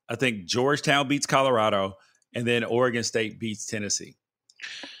those. I think Georgetown beats Colorado and then Oregon State beats Tennessee.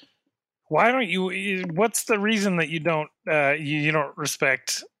 Why don't you? What's the reason that you don't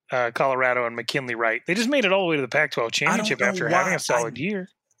respect Colorado and McKinley Wright? They just made it all the way to the Pac-12 championship after having a solid year.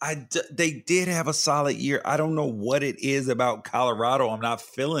 They did have a solid year. I don't know what it is about Colorado. I'm not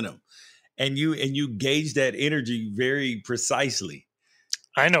feeling them. And you gauge that energy very precisely.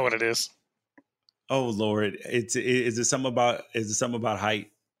 I know what it is. Oh Lord, is it something about height?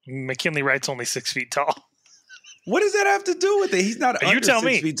 McKinley Wright's only 6 feet tall. What does that have to do with it? He's not under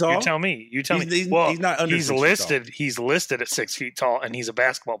 6 feet tall. You tell me. He's not under 6 feet tall. He's listed at 6 feet tall, and he's a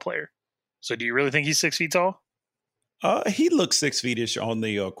basketball player. So do you really think he's 6 feet tall? He looks 6 feet-ish on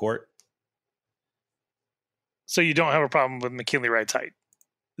the court. So you don't have a problem with McKinley Wright's height?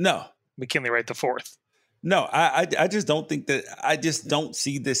 No. McKinley Wright the 4th. No, I just don't think that. I just don't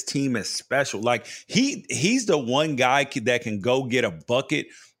see this team as special. Like he's the one guy that can go get a bucket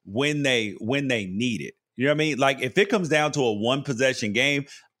when they need it. You know what I mean? Like if it comes down to a 1-possession game,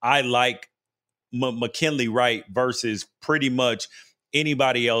 I like McKinley Wright versus pretty much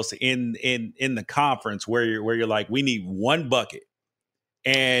anybody else in the conference where you're like, we need 1 bucket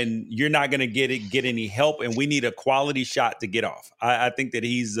and you're not going to get any help, and we need a quality shot to get off. I think that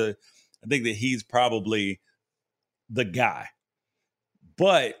he's probably the guy,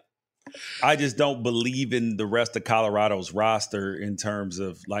 but I just don't believe in the rest of Colorado's roster in terms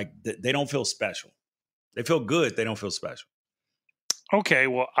of like they don't feel special. They feel good. They don't feel special. Okay,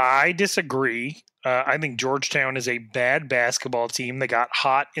 well, I disagree. I think Georgetown is a bad basketball team that got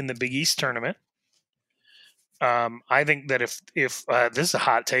hot in the Big East tournament. I think that if this is a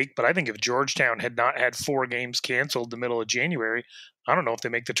hot take, but I think if Georgetown had not had 4 games canceled the middle of January, I don't know if they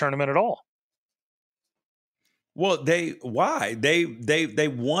make the tournament at all. Well, they won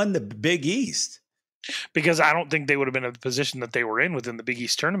the Big East. Because I don't think they would have been in the position that they were in within the Big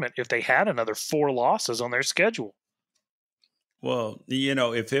East tournament if they had another 4 losses on their schedule. Well,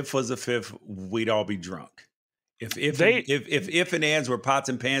 if it was a 5th, we'd all be drunk. If and ands were pots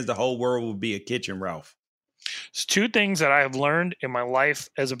and pans, the whole world would be a kitchen, Ralph. It's 2 things that I have learned in my life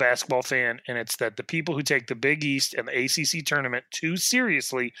as a basketball fan, and it's that the people who take the Big East and the ACC tournament too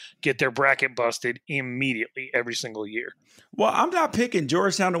seriously get their bracket busted immediately every single year. Well, I'm not picking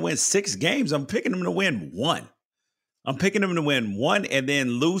Georgetown to win 6 games. I'm picking them to win 1. I'm picking them to win 1 and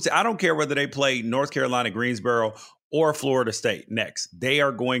then lose. I don't care whether they play North Carolina, Greensboro, or Florida State next. They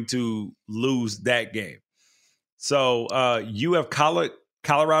are going to lose that game. So you have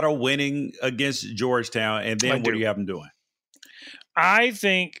Colorado winning against Georgetown, and then what do you have them doing? I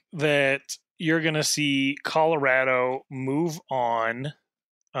think that you're going to see Colorado move on.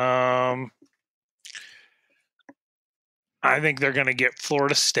 I think they're going to get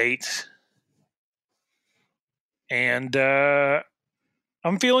Florida State, and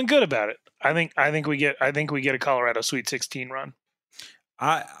I'm feeling good about it. I think we get a Colorado Sweet 16 run.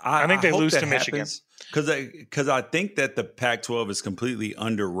 I think they lose to Michigan because I think that the Pac-12 is completely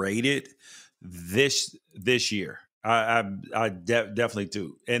underrated this year. I definitely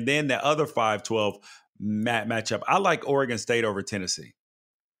do. And then the other 5-12 matchup, I like Oregon State over Tennessee.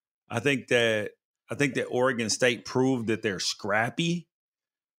 I think that Oregon State proved that they're scrappy.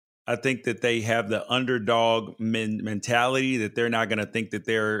 I think that they have the underdog mentality, that they're not going to think that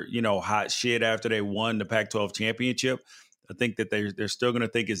they're, hot shit after they won the Pac-12 championship. I think that they're still going to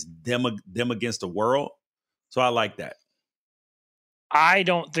think it's them against the world. So I like that. I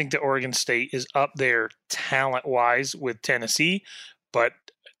don't think that Oregon State is up there talent-wise with Tennessee, but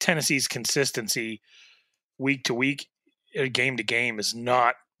Tennessee's consistency week to week, game to game has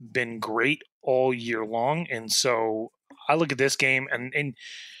not been great all year long. And so I look at this game and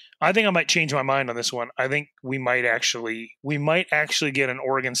I think I might change my mind on this one. I think we might actually get an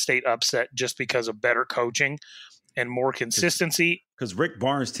Oregon State upset just because of better coaching and more consistency. Because Rick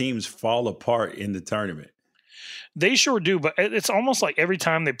Barnes' teams fall apart in the tournament. They sure do, but it's almost like every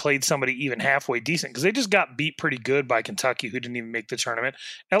time they played somebody even halfway decent, because they just got beat pretty good by Kentucky, who didn't even make the tournament.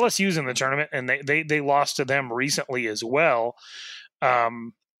 LSU's in the tournament, and they lost to them recently as well.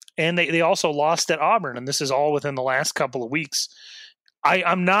 And they also lost at Auburn, and this is all within the last couple of weeks.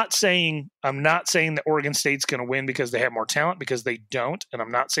 I'm not saying that Oregon State's going to win because they have more talent, because they don't, and I'm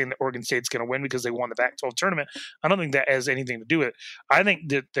not saying that Oregon State's going to win because they won the Pac-12 tournament. I don't think that has anything to do with it. I think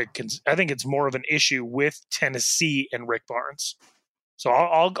it's more of an issue with Tennessee and Rick Barnes. So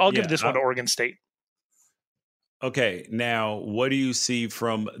I'll give this one to Oregon State. Okay, now what do you see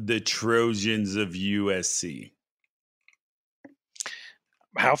from the Trojans of USC?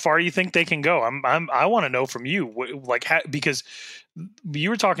 How far you think they can go? I want to know from you, because you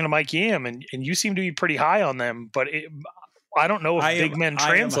were talking to Mike Yam and you seem to be pretty high on them, but I don't know if big men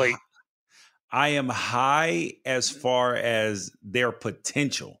translate. I am high as far as their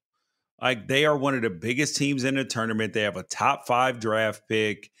potential. Like, they are one of the biggest teams in the tournament. They have a top 5 draft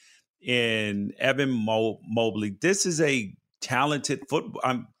pick in Evan Mobley. This is a talented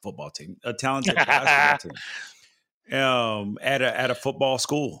football team, a talented basketball team. At a football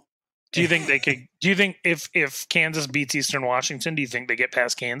school. Do you think they could? Do you think if Kansas beats Eastern Washington, do you think they get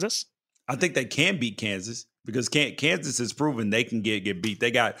past Kansas? I think they can beat Kansas, because Kansas has proven they can get beat.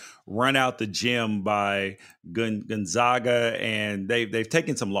 They got run out the gym by Gonzaga, and they've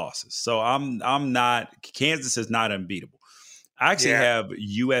taken some losses. So I'm not. Kansas is not unbeatable. I actually have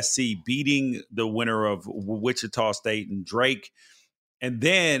USC beating the winner of Wichita State and Drake, and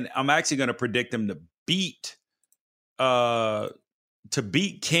then I'm actually going to predict them to beat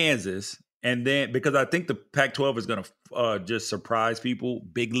Kansas, and then because I think the Pac-12 is going to just surprise people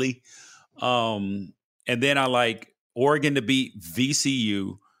bigly, and then I like Oregon to beat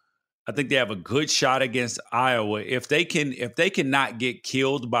VCU. I think they have a good shot against Iowa. If they can not get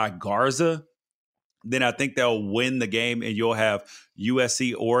killed by Garza, then I think they'll win the game, and you'll have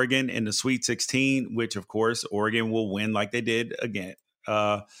USC Oregon in the Sweet 16, which of course Oregon will win like they did again,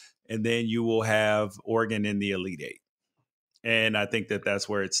 and then you will have Oregon in the Elite Eight. And I think that's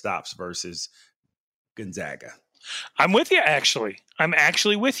where it stops versus Gonzaga. I'm with you, actually. I'm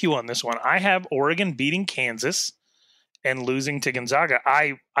actually with you on this one. I have Oregon beating Kansas and losing to Gonzaga.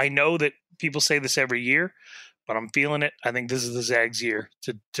 I know that people say this every year, but I'm feeling it. I think this is the Zags' year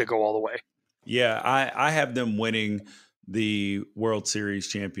to go all the way. Yeah, I have them winning the World Series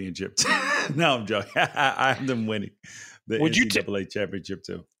championship. No, I'm joking. I have them winning the NCAA championship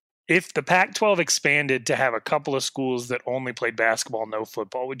too. If the Pac-12 expanded to have a couple of schools that only played basketball, no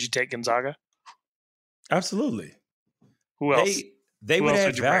football, would you take Gonzaga? Absolutely. Who else? They would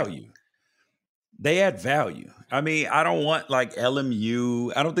add value. They add value. I mean, I don't want like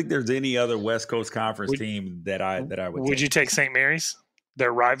LMU. I don't think there's any other West Coast Conference team that I would take. Would you take St. Mary's,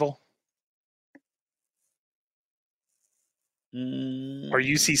 their rival? Or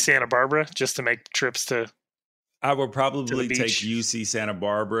UC Santa Barbara, just to make trips to... I would probably take UC Santa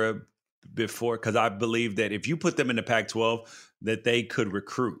Barbara before, because I believe that if you put them in the Pac-12, that they could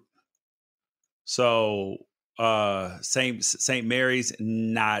recruit. So St. Mary's,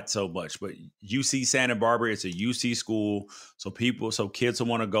 not so much, but UC Santa Barbara, it's a UC school, so kids will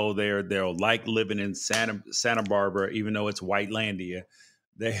want to go there. They'll like living in Santa Barbara, even though it's Whitelandia.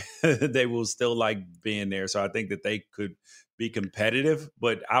 They will still like being there. So I think that they could be competitive,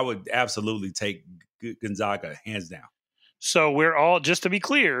 but I would absolutely take Gonzaga hands down. So we're all, just to be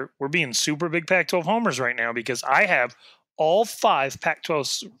clear, we're being super big Pac-12 homers right now, because I have all 5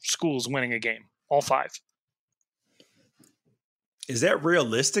 Pac-12 schools winning a game. All 5. Is that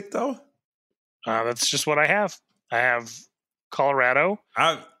realistic though? That's just what I have. I have Colorado.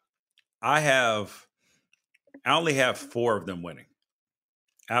 I only have 4 of them winning.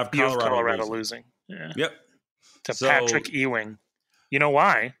 I have Colorado losing. Yeah. Yep. To Patrick Ewing. You know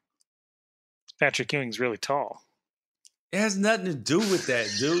why? Patrick Ewing's really tall. It has nothing to do with that,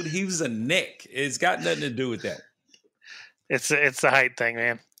 dude. He was a Nick. It's got nothing to do with that. It's the height thing,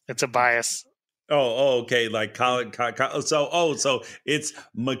 man. It's a bias. Oh, okay. Like Colin. So it's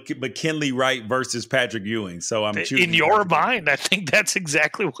McKinley Wright versus Patrick Ewing. So I'm choosing. In your mind, I think that's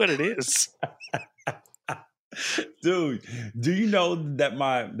exactly what it is. Dude, do you know that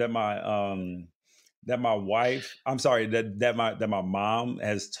my wife? I'm sorry, that my mom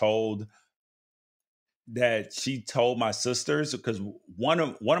has told that she told my sisters, because one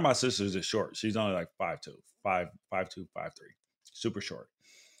of my sisters is short. She's only like 5'2", 5'3", super short.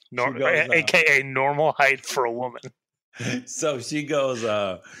 AKA normal height for a woman. So she goes,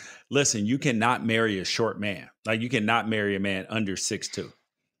 listen, you cannot marry a short man. Like, you cannot marry a man under 6'2".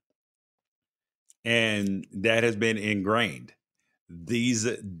 And that has been ingrained. These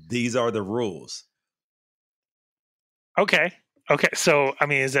are the rules. Okay. So, I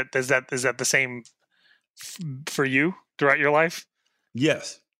mean, is that the same for you throughout your life?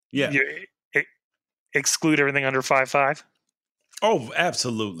 Yes. Yeah. You exclude everything under 5'5"? Oh,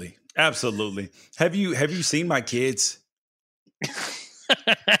 absolutely. Absolutely. Have you seen my kids?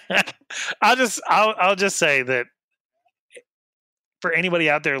 I'll just say that for anybody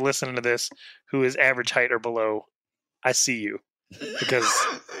out there listening to this who is average height or below, I see you, because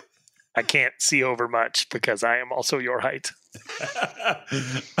I can't see over much because I am also your height.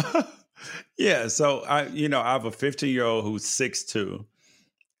 Yeah. So I have a 15-year-old who's 6'2",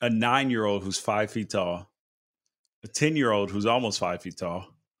 a 9-year-old who's 5 feet tall, a 10-year-old who's almost 5 feet tall.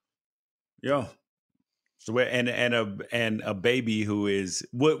 Yeah. So and a baby who is,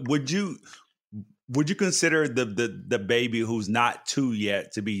 would you consider the baby who's not 2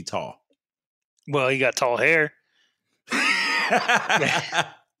 yet to be tall? Well, he got tall hair.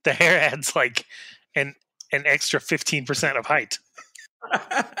 The hair adds like an extra 15% of height.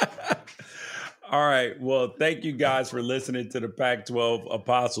 All right. Well, thank you guys for listening to the Pac-12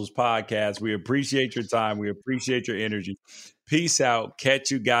 Apostles podcast. We appreciate your time. We appreciate your energy. Peace out. Catch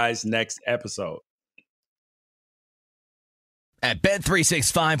you guys next episode. At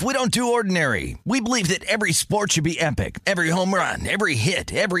Bet365, we don't do ordinary. We believe that every sport should be epic. Every home run, every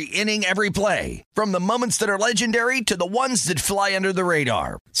hit, every inning, every play. From the moments that are legendary to the ones that fly under the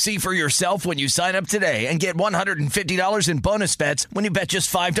radar. See for yourself when you sign up today and get $150 in bonus bets when you bet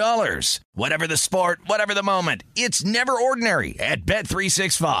just $5. Whatever the sport, whatever the moment, it's never ordinary at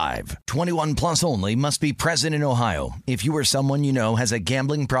Bet365. 21 plus only. Must be present in Ohio. If you or someone you know has a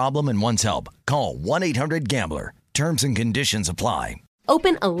gambling problem and wants help, call 1-800-GAMBLER. Terms and conditions apply.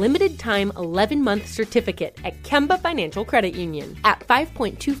 Open a limited-time 11-month certificate at Kemba Financial Credit Union. At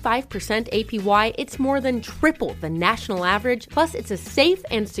 5.25% APY, it's more than triple the national average, plus it's a safe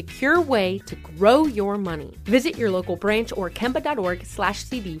and secure way to grow your money. Visit your local branch or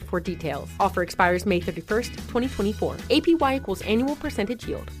kemba.org/CD for details. Offer expires May 31st, 2024. APY equals annual percentage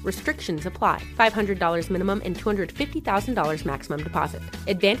yield. Restrictions apply. $500 minimum and $250,000 maximum deposit.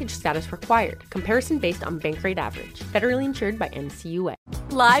 Advantage status required. Comparison based on bank rate average. Federally insured by NCUA.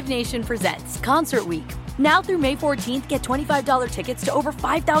 Live Nation presents Concert Week. Now through May 14th, get $25 tickets to over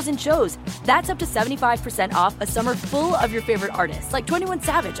 5,000 shows. That's up to 75% off a summer full of your favorite artists like 21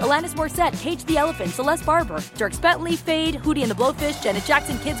 Savage, Alanis Morissette, Cage the Elephant, Celeste Barber, Dierks Bentley, Fade, Hootie and the Blowfish, Janet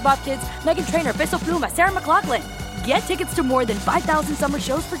Jackson, Kidz Bop Kids, Meghan Trainor, Peso Pluma, Sarah McLachlan. Get tickets to more than 5,000 summer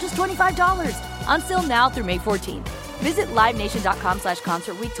shows for just $25. Until now through May 14th. Visit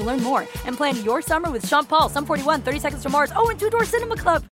LiveNation.com/Concert Week to learn more and plan your summer with Sean Paul, Sum 41, 30 Seconds to Mars, and Two Door Cinema Club.